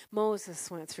misfortune Moses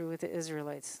went through with the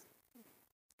Israelites.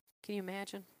 Can you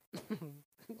imagine?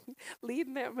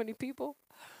 Leading that many people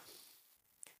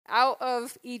out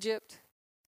of Egypt,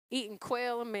 eating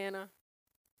quail and manna,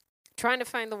 trying to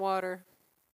find the water.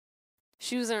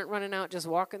 Shoes aren't running out, just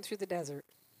walking through the desert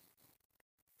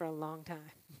for a long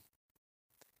time.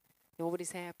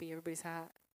 Nobody's happy. Everybody's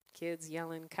hot. Kids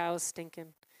yelling. Cows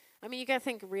stinking. I mean, you got to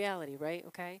think of reality, right?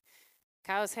 Okay?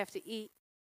 Cows have to eat.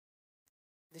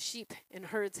 The sheep and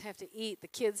herds have to eat. The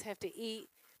kids have to eat.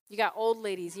 You got old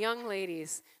ladies, young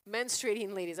ladies,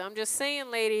 menstruating ladies. I'm just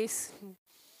saying, ladies.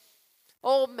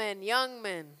 Old men, young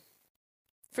men,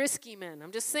 frisky men.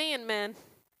 I'm just saying, men.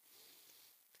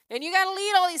 And you got to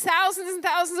lead all these thousands and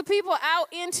thousands of people out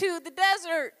into the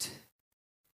desert.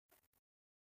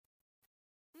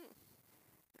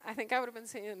 I think I would have been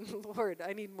saying, Lord,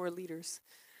 I need more leaders.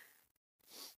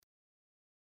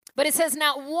 But it says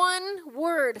not one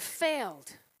word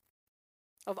failed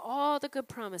of all the good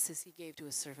promises he gave to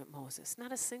his servant Moses.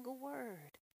 Not a single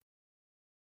word.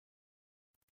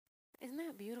 Isn't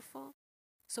that beautiful?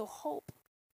 So hope,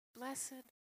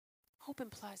 blessed. Hope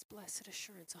implies blessed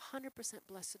assurance, 100%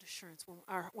 blessed assurance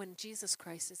when Jesus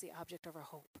Christ is the object of our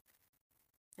hope.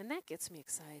 And that gets me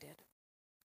excited.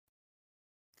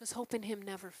 Because hope in him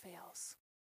never fails.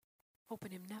 Hope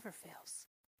in him never fails.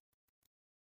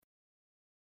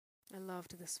 I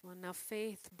loved this one. Now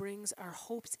faith brings our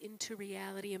hopes into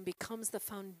reality and becomes the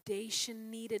foundation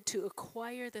needed to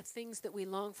acquire the things that we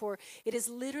long for. It is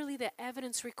literally the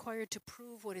evidence required to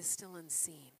prove what is still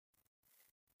unseen.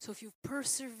 So if you've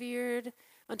persevered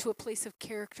unto a place of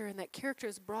character and that character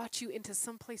has brought you into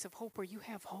some place of hope where you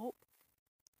have hope,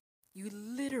 you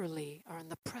literally are on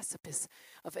the precipice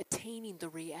of attaining the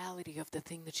reality of the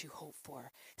thing that you hope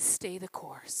for. Stay the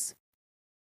course.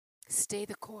 Stay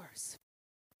the course.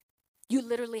 You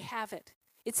literally have it.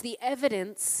 It's the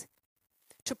evidence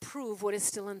to prove what is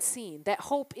still unseen. That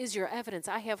hope is your evidence.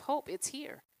 I have hope. It's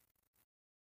here.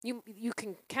 You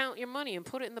can count your money and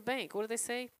put it in the bank. What do they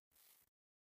say?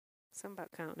 Something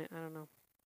about counting it. I don't know.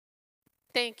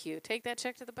 Thank you. Take that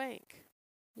check to the bank.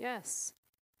 Yes.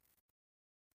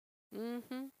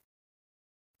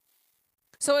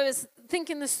 So I was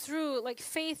thinking this through, like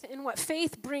faith in what?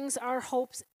 Faith brings our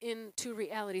hopes into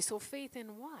reality. So faith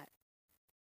in what?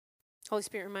 Holy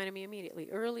Spirit reminded me immediately.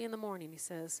 Early in the morning, he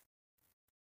says,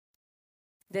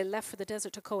 they left for the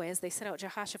desert to Tekoa. As they set out,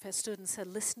 Jehoshaphat stood and said,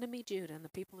 "Listen to me, Judah, and the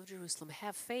people of Jerusalem.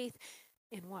 Have faith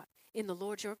in what? In the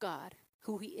Lord your God,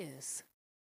 who he is.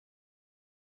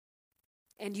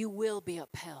 And you will be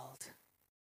upheld.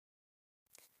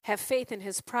 Have faith in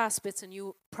his prophets, and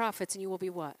you will be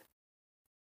what?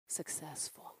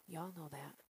 Successful." Y'all know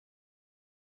that,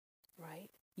 right?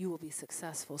 you will be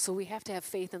successful. So we have to have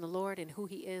faith in the Lord and who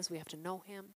he is. We have to know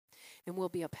him, and we'll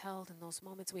be upheld in those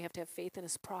moments. We have to have faith in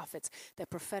his prophets, that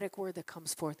prophetic word that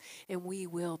comes forth, and we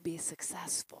will be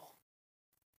successful.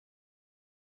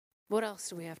 What else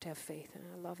do we have to have faith in?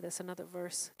 I love this. Another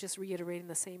verse, just reiterating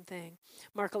the same thing.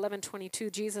 Mark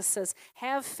 11:22, Jesus says,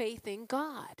 have faith in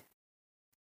God.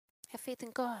 Have faith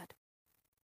in God.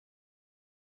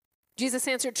 Jesus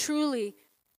answered, truly,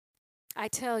 I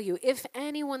tell you, if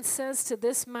anyone says to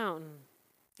this mountain,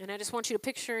 and I just want you to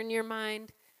picture in your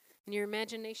mind, in your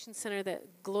imagination center,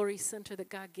 that glory center that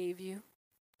God gave you,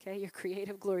 okay, your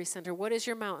creative glory center. What is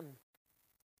your mountain?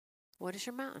 What is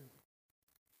your mountain?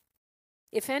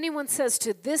 If anyone says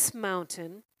to this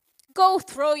mountain, go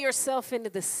throw yourself into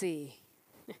the sea.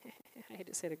 I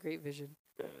just had a great vision.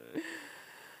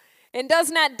 And does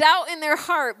not doubt in their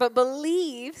heart, but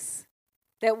believes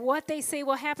that what they say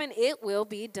will happen, it will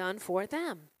be done for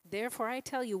them. Therefore, I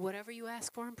tell you, whatever you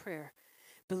ask for in prayer,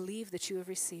 believe that you have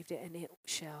received it, and it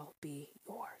shall be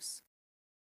yours.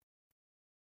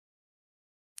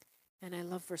 And I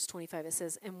love verse 25. It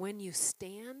says, and when you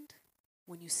stand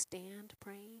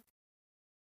praying,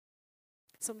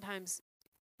 sometimes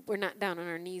we're not down on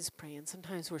our knees praying.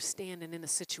 Sometimes we're standing in a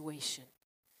situation.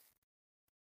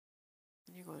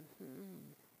 And you're going,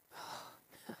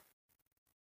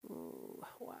 ooh,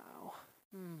 wow.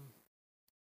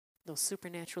 Those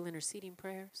supernatural interceding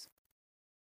prayers.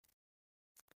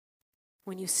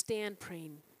 When you stand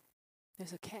praying,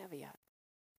 there's a caveat.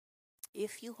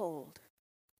 If you hold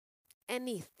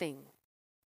anything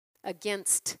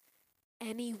against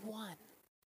anyone,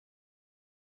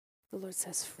 the Lord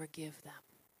says, forgive them.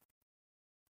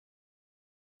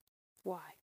 Why?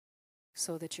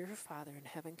 So that your Father in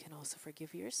heaven can also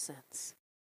forgive your sins.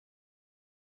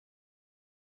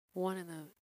 One of the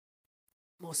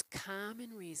most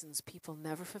common reasons people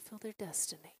never fulfill their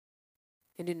destiny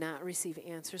and do not receive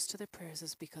answers to their prayers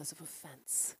is because of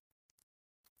offense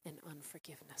and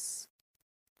unforgiveness.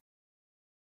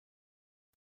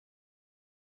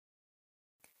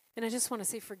 And I just want to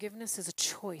say forgiveness is a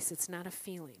choice. It's not a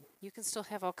feeling. You can still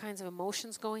have all kinds of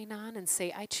emotions going on and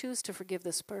say, I choose to forgive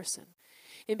this person,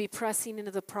 and be pressing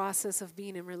into the process of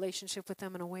being in relationship with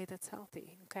them in a way that's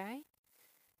healthy, okay?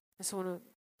 I just want to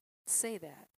say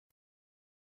that.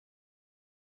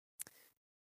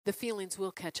 The feelings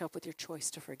will catch up with your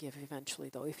choice to forgive eventually,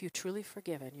 though. If you're truly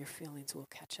forgiven, your feelings will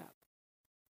catch up,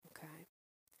 okay?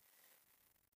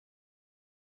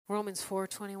 Romans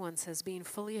 4:21 says, being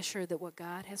fully assured that what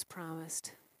God has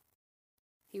promised,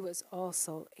 he was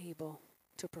also able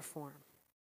to perform.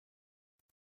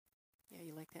 Yeah,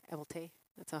 you like that? Able-te?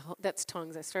 That's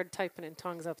tongues. I started typing in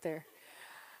tongues up there.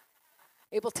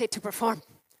 Able-te to perform.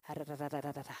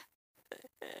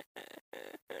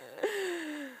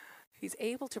 He's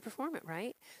able to perform it,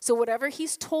 right? So whatever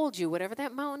he's told you, whatever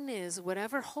that mountain is,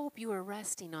 whatever hope you are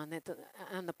resting on,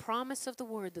 on the promise of the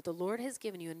word that the Lord has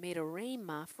given you and made a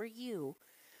rhema for you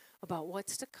about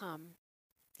what's to come,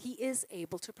 he is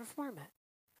able to perform it.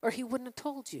 Or he wouldn't have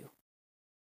told you.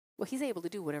 Well, he's able to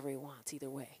do whatever he wants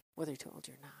either way, whether he told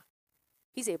you or not.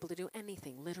 He's able to do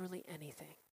anything, literally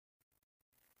anything.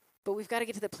 But we've got to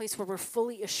get to the place where we're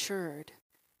fully assured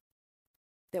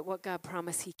that what God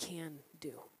promised he can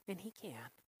do. And he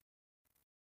can.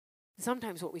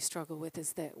 Sometimes what we struggle with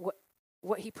is that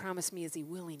what he promised me, is he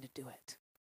willing to do it?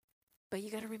 But you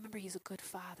got to remember, he's a good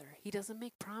father. He doesn't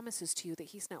make promises to you that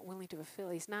he's not willing to fulfill.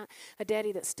 He's not a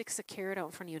daddy that sticks a carrot out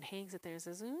in front of you and hangs it there and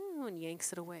says, ooh, and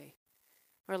yanks it away.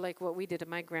 Or like what we did to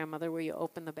my grandmother, where you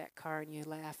open the back car and you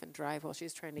laugh and drive while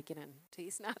she's trying to get in.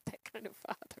 He's not that kind of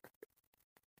father.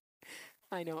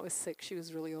 I know, it was sick. She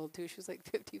was really old too. She was like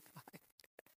 55.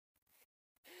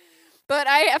 But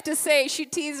I have to say, she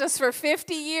teased us for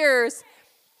 50 years.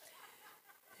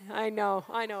 I know.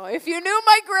 If you knew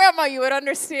my grandma, you would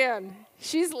understand.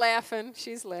 She's laughing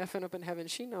up in heaven.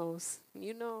 She knows.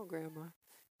 You know, Grandma.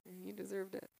 You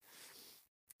deserved it.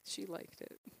 She liked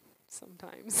it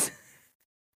sometimes.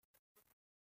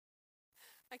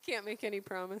 I can't make any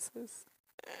promises.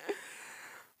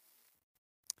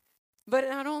 But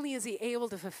not only is he able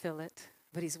to fulfill it,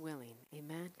 but he's willing.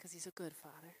 Amen? Because he's a good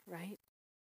father, right?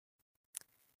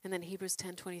 And then Hebrews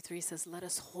 10:23 says, let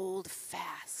us hold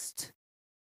fast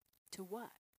to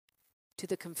what? To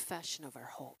the confession of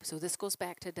our hope. So this goes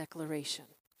back to declaration.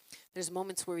 There's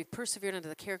moments where we've persevered under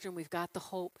the character and we've got the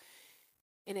hope.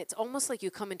 And it's almost like you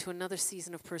come into another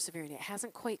season of persevering. It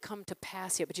hasn't quite come to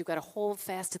pass yet, but you've got to hold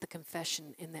fast to the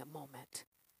confession in that moment.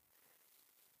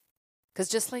 Because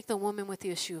just like the woman with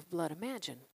the issue of blood,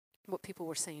 imagine what people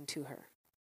were saying to her.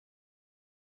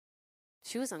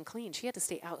 She was unclean. She had to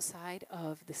stay outside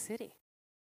of the city.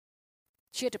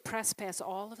 She had to press past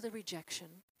all of the rejection.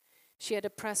 She had to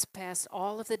press past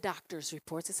all of the doctor's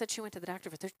reports. It said she went to the doctor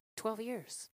for 12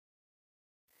 years.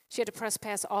 She had to press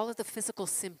past all of the physical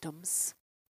symptoms.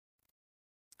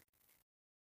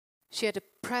 She had to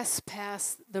press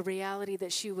past the reality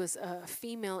that she was a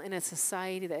female in a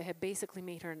society that had basically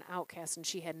made her an outcast, and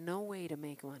she had no way to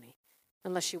make money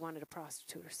unless she wanted to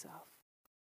prostitute herself.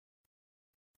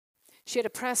 She had to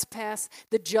press past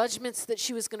the judgments that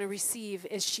she was going to receive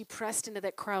as she pressed into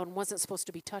that crowd and wasn't supposed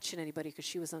to be touching anybody because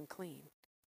she was unclean.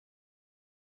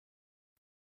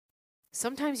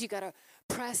 Sometimes you got to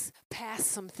press past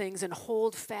some things and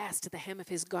hold fast to the hem of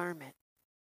his garment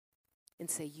and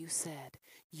say, you said,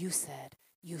 you said,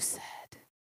 you said.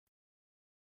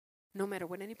 No matter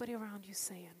what anybody around you's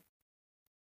saying.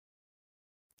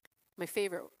 My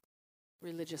favorite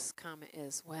religious comment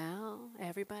is, well,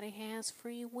 everybody has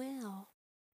free will.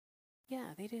 Yeah,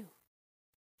 they do.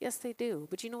 Yes, they do.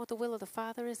 But you know what the will of the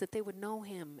Father is? That they would know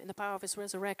him in the power of his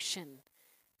resurrection.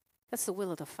 That's the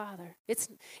will of the Father.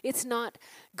 It's not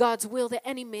God's will that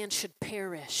any man should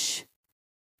perish.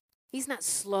 He's not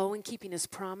slow in keeping his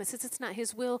promises. It's not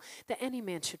his will that any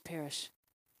man should perish.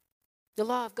 The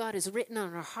law of God is written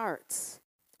on our hearts.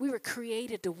 We were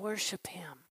created to worship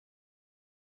him.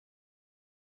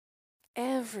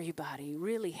 Everybody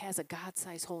really has a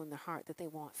God-sized hole in their heart that they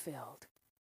want filled.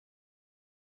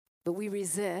 But we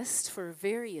resist for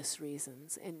various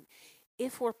reasons. And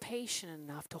if we're patient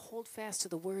enough to hold fast to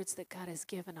the words that God has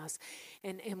given us,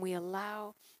 and we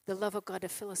allow the love of God to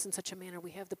fill us in such a manner,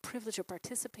 we have the privilege of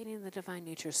participating in the divine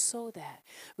nature so that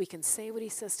we can say what he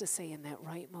says to say in that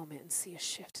right moment and see a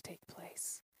shift take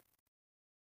place.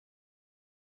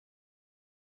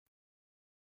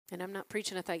 And I'm not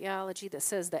preaching a theology that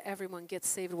says that everyone gets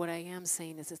saved. What I am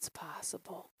saying is it's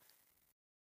possible.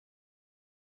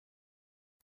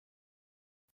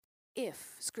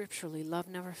 If, scripturally, love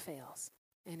never fails,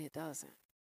 and it doesn't.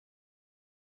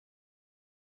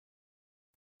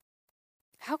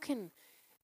 How can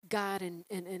God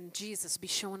and Jesus be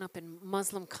showing up in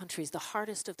Muslim countries, the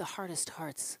hardest of the hardest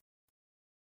hearts?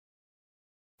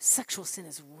 Sexual sin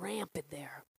is rampant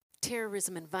there.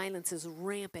 Terrorism and violence is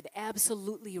rampant,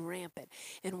 absolutely rampant.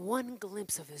 And one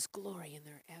glimpse of his glory and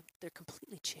they're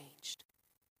completely changed.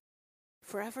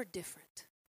 Forever different.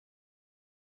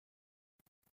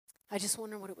 I just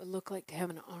wonder what it would look like to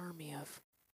have an army of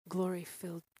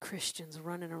glory-filled Christians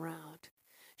running around,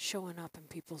 showing up in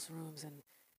people's rooms and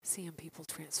seeing people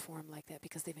transform like that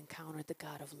because they've encountered the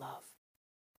God of love.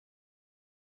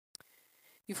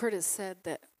 You've heard it said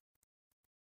that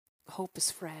hope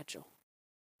is fragile.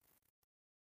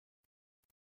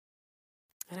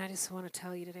 And I just want to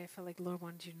tell you today, I feel like the Lord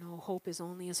wanted you to know hope is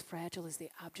only as fragile as the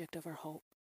object of our hope.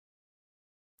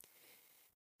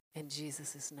 And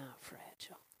Jesus is not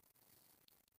fragile.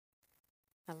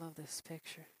 I love this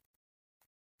picture.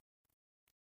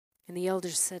 And the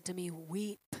elders said to me,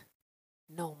 weep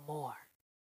no more.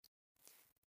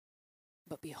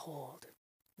 But behold,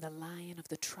 the Lion of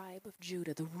the tribe of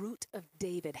Judah, the root of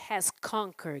David, has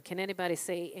conquered. Can anybody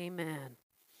say amen?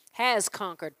 Has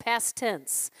conquered, past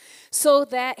tense, so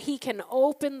that he can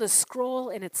open the scroll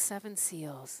and its 7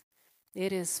 seals.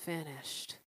 It is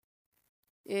finished.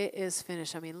 It is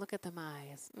finished. I mean, look at them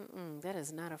eyes. That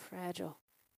is not a fragile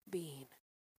being.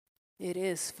 It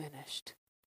is finished.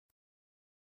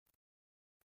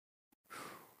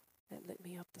 That lit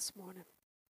me up this morning.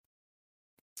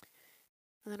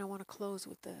 And then I want to close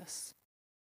with this.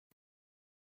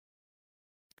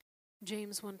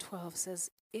 James 1:12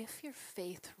 says, if your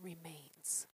faith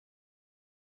remains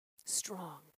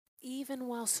strong, even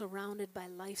while surrounded by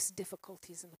life's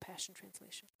difficulties in the Passion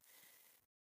Translation,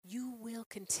 you will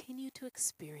continue to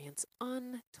experience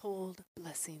untold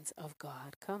blessings of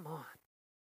God. Come on.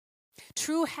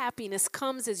 True happiness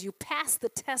comes as you pass the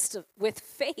test with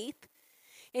faith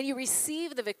and you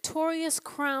receive the victorious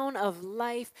crown of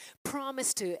life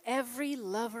promised to every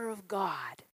lover of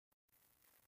God.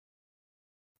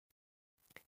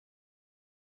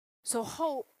 So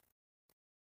hope,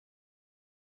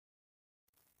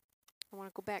 I want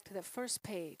to go back to that first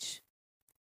page,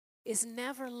 is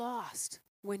never lost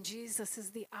when Jesus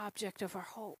is the object of our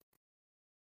hope.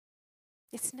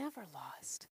 It's never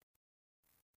lost.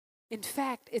 In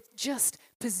fact, it just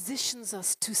positions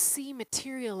us to see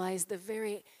materialize the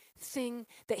very thing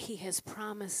that he has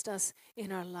promised us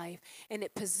in our life. And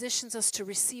it positions us to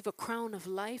receive a crown of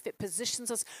life. It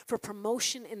positions us for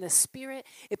promotion in the spirit.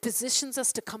 It positions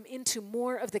us to come into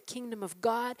more of the kingdom of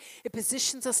God. It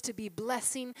positions us to be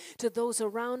blessing to those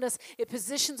around us. It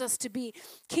positions us to be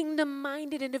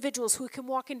kingdom-minded individuals who can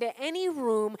walk into any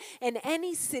room in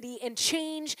any city and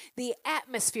change the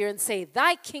atmosphere and say,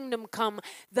 thy kingdom come,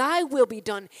 thy will be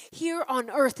done here on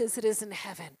earth as it is in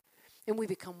heaven. And we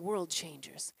become world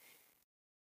changers.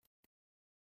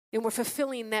 And we're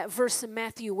fulfilling that verse in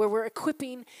Matthew where we're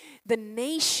equipping the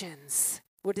nations.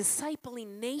 We're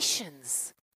discipling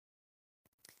nations.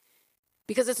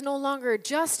 Because it's no longer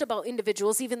just about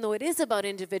individuals, even though it is about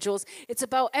individuals. It's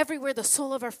about everywhere the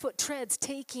sole of our foot treads,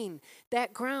 taking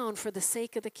that ground for the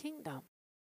sake of the kingdom.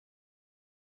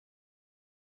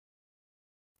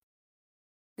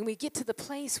 And we get to the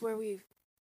place where we've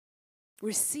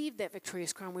received that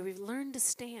victorious crown, where we've learned to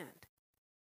stand.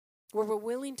 Where we're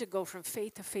willing to go from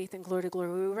faith to faith and glory to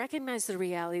glory. We recognize the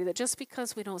reality that just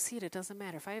because we don't see it, it doesn't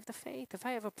matter. If I have the faith, if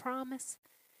I have a promise,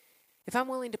 if I'm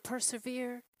willing to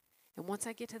persevere, and once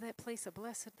I get to that place of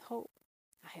blessed hope,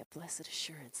 I have blessed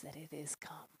assurance that it is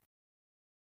come.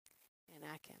 And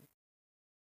I can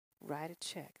write a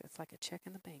check. It's like a check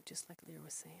in the bank, just like Lear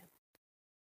was saying.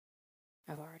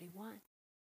 I've already won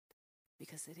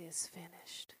because it is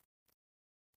finished.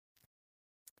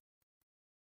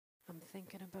 I'm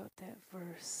thinking about that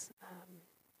verse.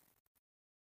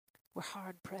 We're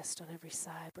hard pressed on every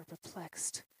side. We're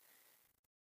perplexed.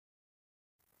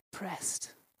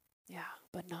 Pressed,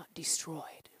 but not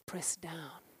destroyed. Pressed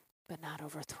down, but not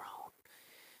overthrown.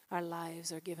 Our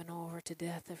lives are given over to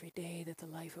death every day that the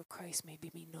life of Christ may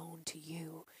be known to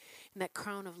you. And that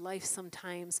crown of life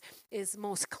sometimes is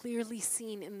most clearly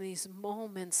seen in these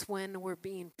moments when we're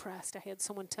being pressed. I had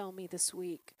someone tell me this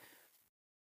week,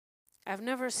 I've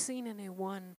never seen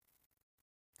anyone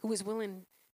who was willing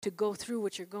to go through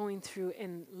what you're going through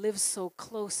and live so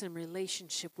close in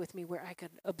relationship with me where I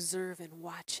could observe and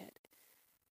watch it.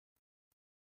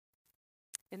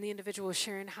 And the individual was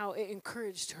sharing how it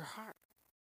encouraged her heart.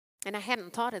 And I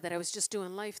hadn't thought of that. I was just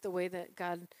doing life the way that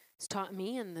God has taught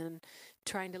me and then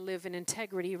trying to live in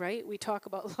integrity, right? We talk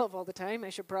about love all the time. I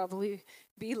should probably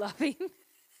be loving.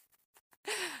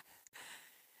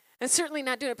 I'm certainly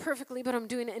not doing it perfectly, but I'm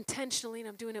doing it intentionally, and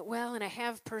I'm doing it well, and I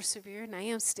have persevered, and I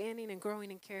am standing and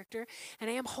growing in character, and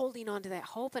I am holding on to that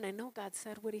hope, and I know God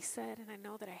said what he said, and I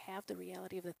know that I have the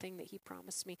reality of the thing that he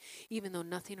promised me, even though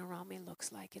nothing around me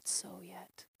looks like it's so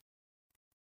yet.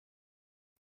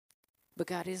 But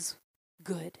God is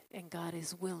good, and God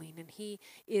is willing, and he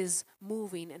is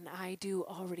moving, and I do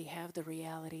already have the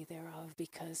reality thereof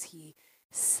because he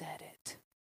said it.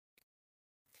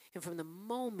 And from the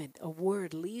moment a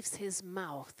word leaves his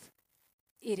mouth,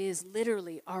 it is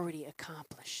literally already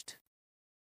accomplished.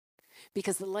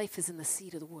 Because the life is in the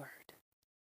seed of the word.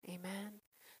 Amen?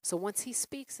 So once he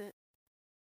speaks it,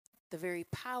 the very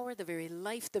power, the very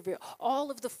life,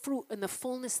 all of the fruit and the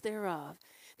fullness thereof,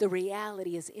 the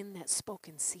reality is in that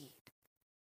spoken seed.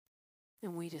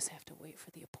 And we just have to wait for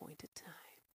the appointed time.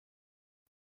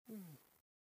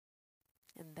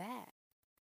 And that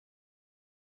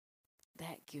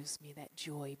gives me that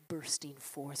joy bursting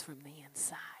forth from the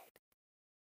inside.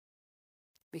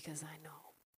 Because I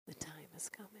know the time is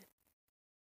coming.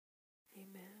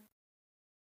 Amen.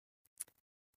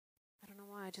 I don't know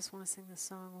why, I just want to sing this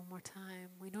song one more time.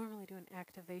 We normally do an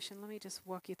activation. Let me just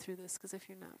walk you through this, because if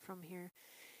you're not from here.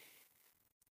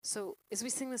 So as we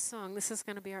sing this song, this is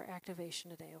going to be our activation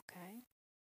today, okay?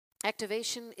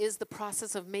 Activation is the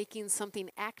process of making something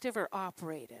active or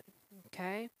operated,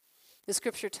 okay? The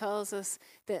scripture tells us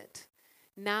that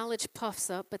knowledge puffs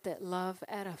up, but that love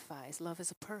edifies. Love is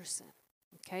a person.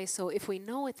 Okay, so if we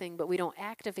know a thing, but we don't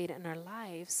activate it in our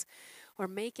lives or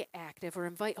make it active or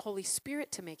invite Holy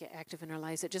Spirit to make it active in our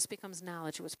lives, it just becomes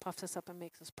knowledge, which puffs us up and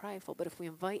makes us prideful. But if we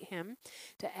invite him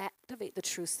to activate the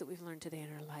truths that we've learned today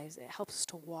in our lives, it helps us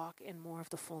to walk in more of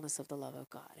the fullness of the love of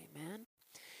God. Amen?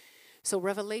 So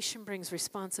revelation brings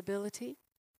responsibility.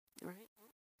 All right,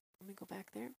 let me go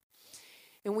back there.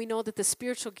 And we know that the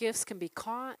spiritual gifts can be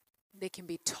caught, they can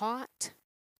be taught,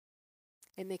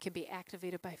 and they can be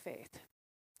activated by faith.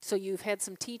 So you've had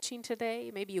some teaching today.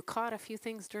 Maybe you caught a few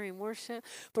things during worship.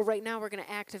 But right now we're going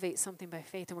to activate something by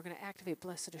faith, and we're going to activate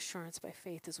blessed assurance by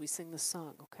faith as we sing this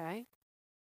song, okay?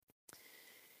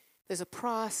 There's a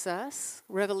process.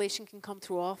 Revelation can come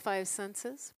through all five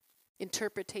senses.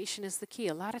 Interpretation is the key.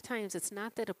 A lot of times it's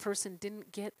not that a person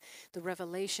didn't get the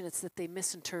revelation, it's that they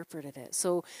misinterpreted it.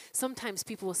 So sometimes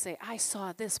people will say, I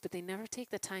saw this, but they never take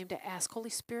the time to ask,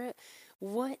 Holy Spirit,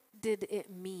 what did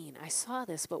it mean? I saw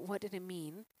this, but what did it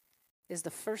mean? is the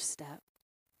first step.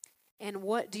 And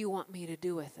what do you want me to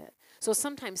do with it? So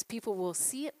sometimes people will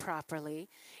see it properly,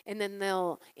 and then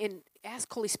they'll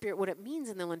ask Holy Spirit what it means,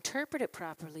 and they'll interpret it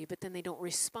properly, but then they don't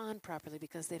respond properly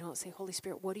because they don't say, Holy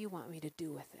Spirit, what do you want me to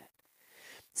do with it?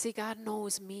 See, God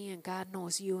knows me, and God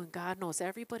knows you, and God knows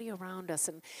everybody around us.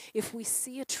 And if we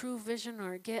see a true vision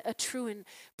or get a true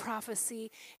prophecy,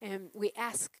 and we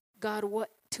ask God what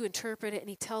to interpret it, and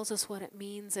he tells us what it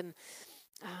means, and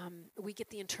we get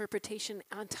the interpretation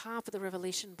on top of the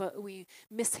revelation, but we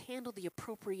mishandle the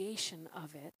appropriation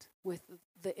of it with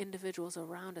the individuals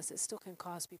around us. It still can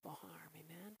cause people harm,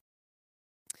 amen?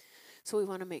 So we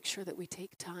want to make sure that we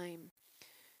take time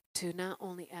to not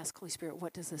only ask Holy Spirit,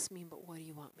 what does this mean, but what do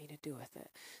you want me to do with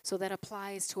it? So that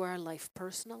applies to our life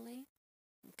personally,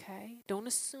 okay? Don't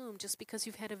assume just because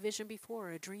you've had a vision before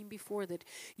or a dream before that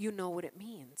you know what it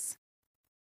means,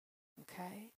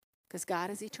 okay? Because God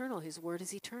is eternal. His word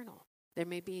is eternal. There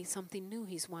may be something new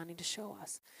he's wanting to show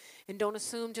us. And don't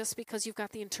assume just because you've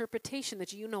got the interpretation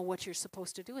that you know what you're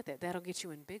supposed to do with it. That'll get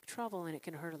you in big trouble, and it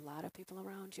can hurt a lot of people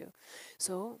around you.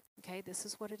 So, okay, this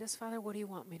is what it is, Father. What do you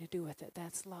want me to do with it?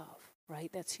 That's love,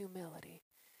 right? That's humility.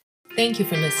 Thank you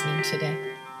for listening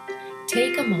today.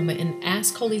 Take a moment and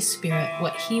ask Holy Spirit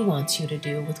what he wants you to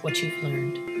do with what you've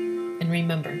learned. And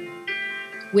remember,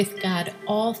 with God,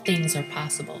 all things are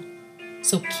possible.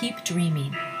 So keep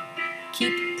dreaming,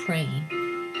 keep praying,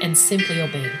 and simply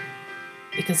obey,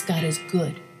 because God is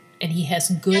good, and he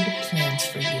has good plans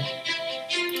for you.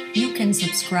 You can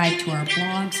subscribe to our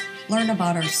blogs, learn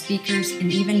about our speakers,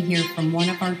 and even hear from one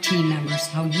of our team members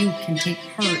how you can take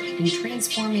part in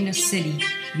transforming a city,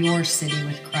 your city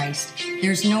with Christ.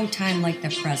 There's no time like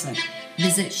the present.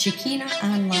 Visit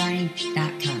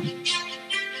ShekinahOnline.com.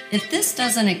 If this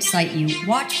doesn't excite you,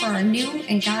 watch for our new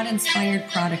and God-inspired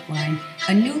product line,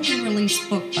 a newly released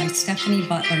book by Stephanie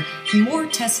Butler, and more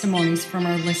testimonies from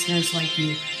our listeners like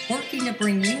you, working to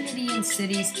bring unity in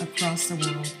cities across the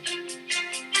world.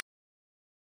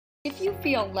 If you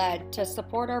feel led to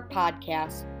support our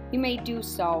podcast, you may do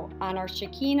so on our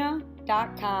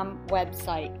Shekinah.com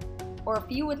website. Or if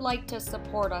you would like to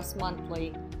support us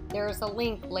monthly, there is a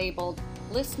link labeled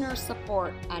Listener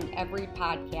Support on every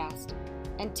podcast.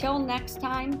 Until next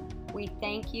time, we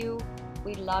thank you,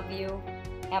 we love you,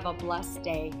 have a blessed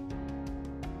day.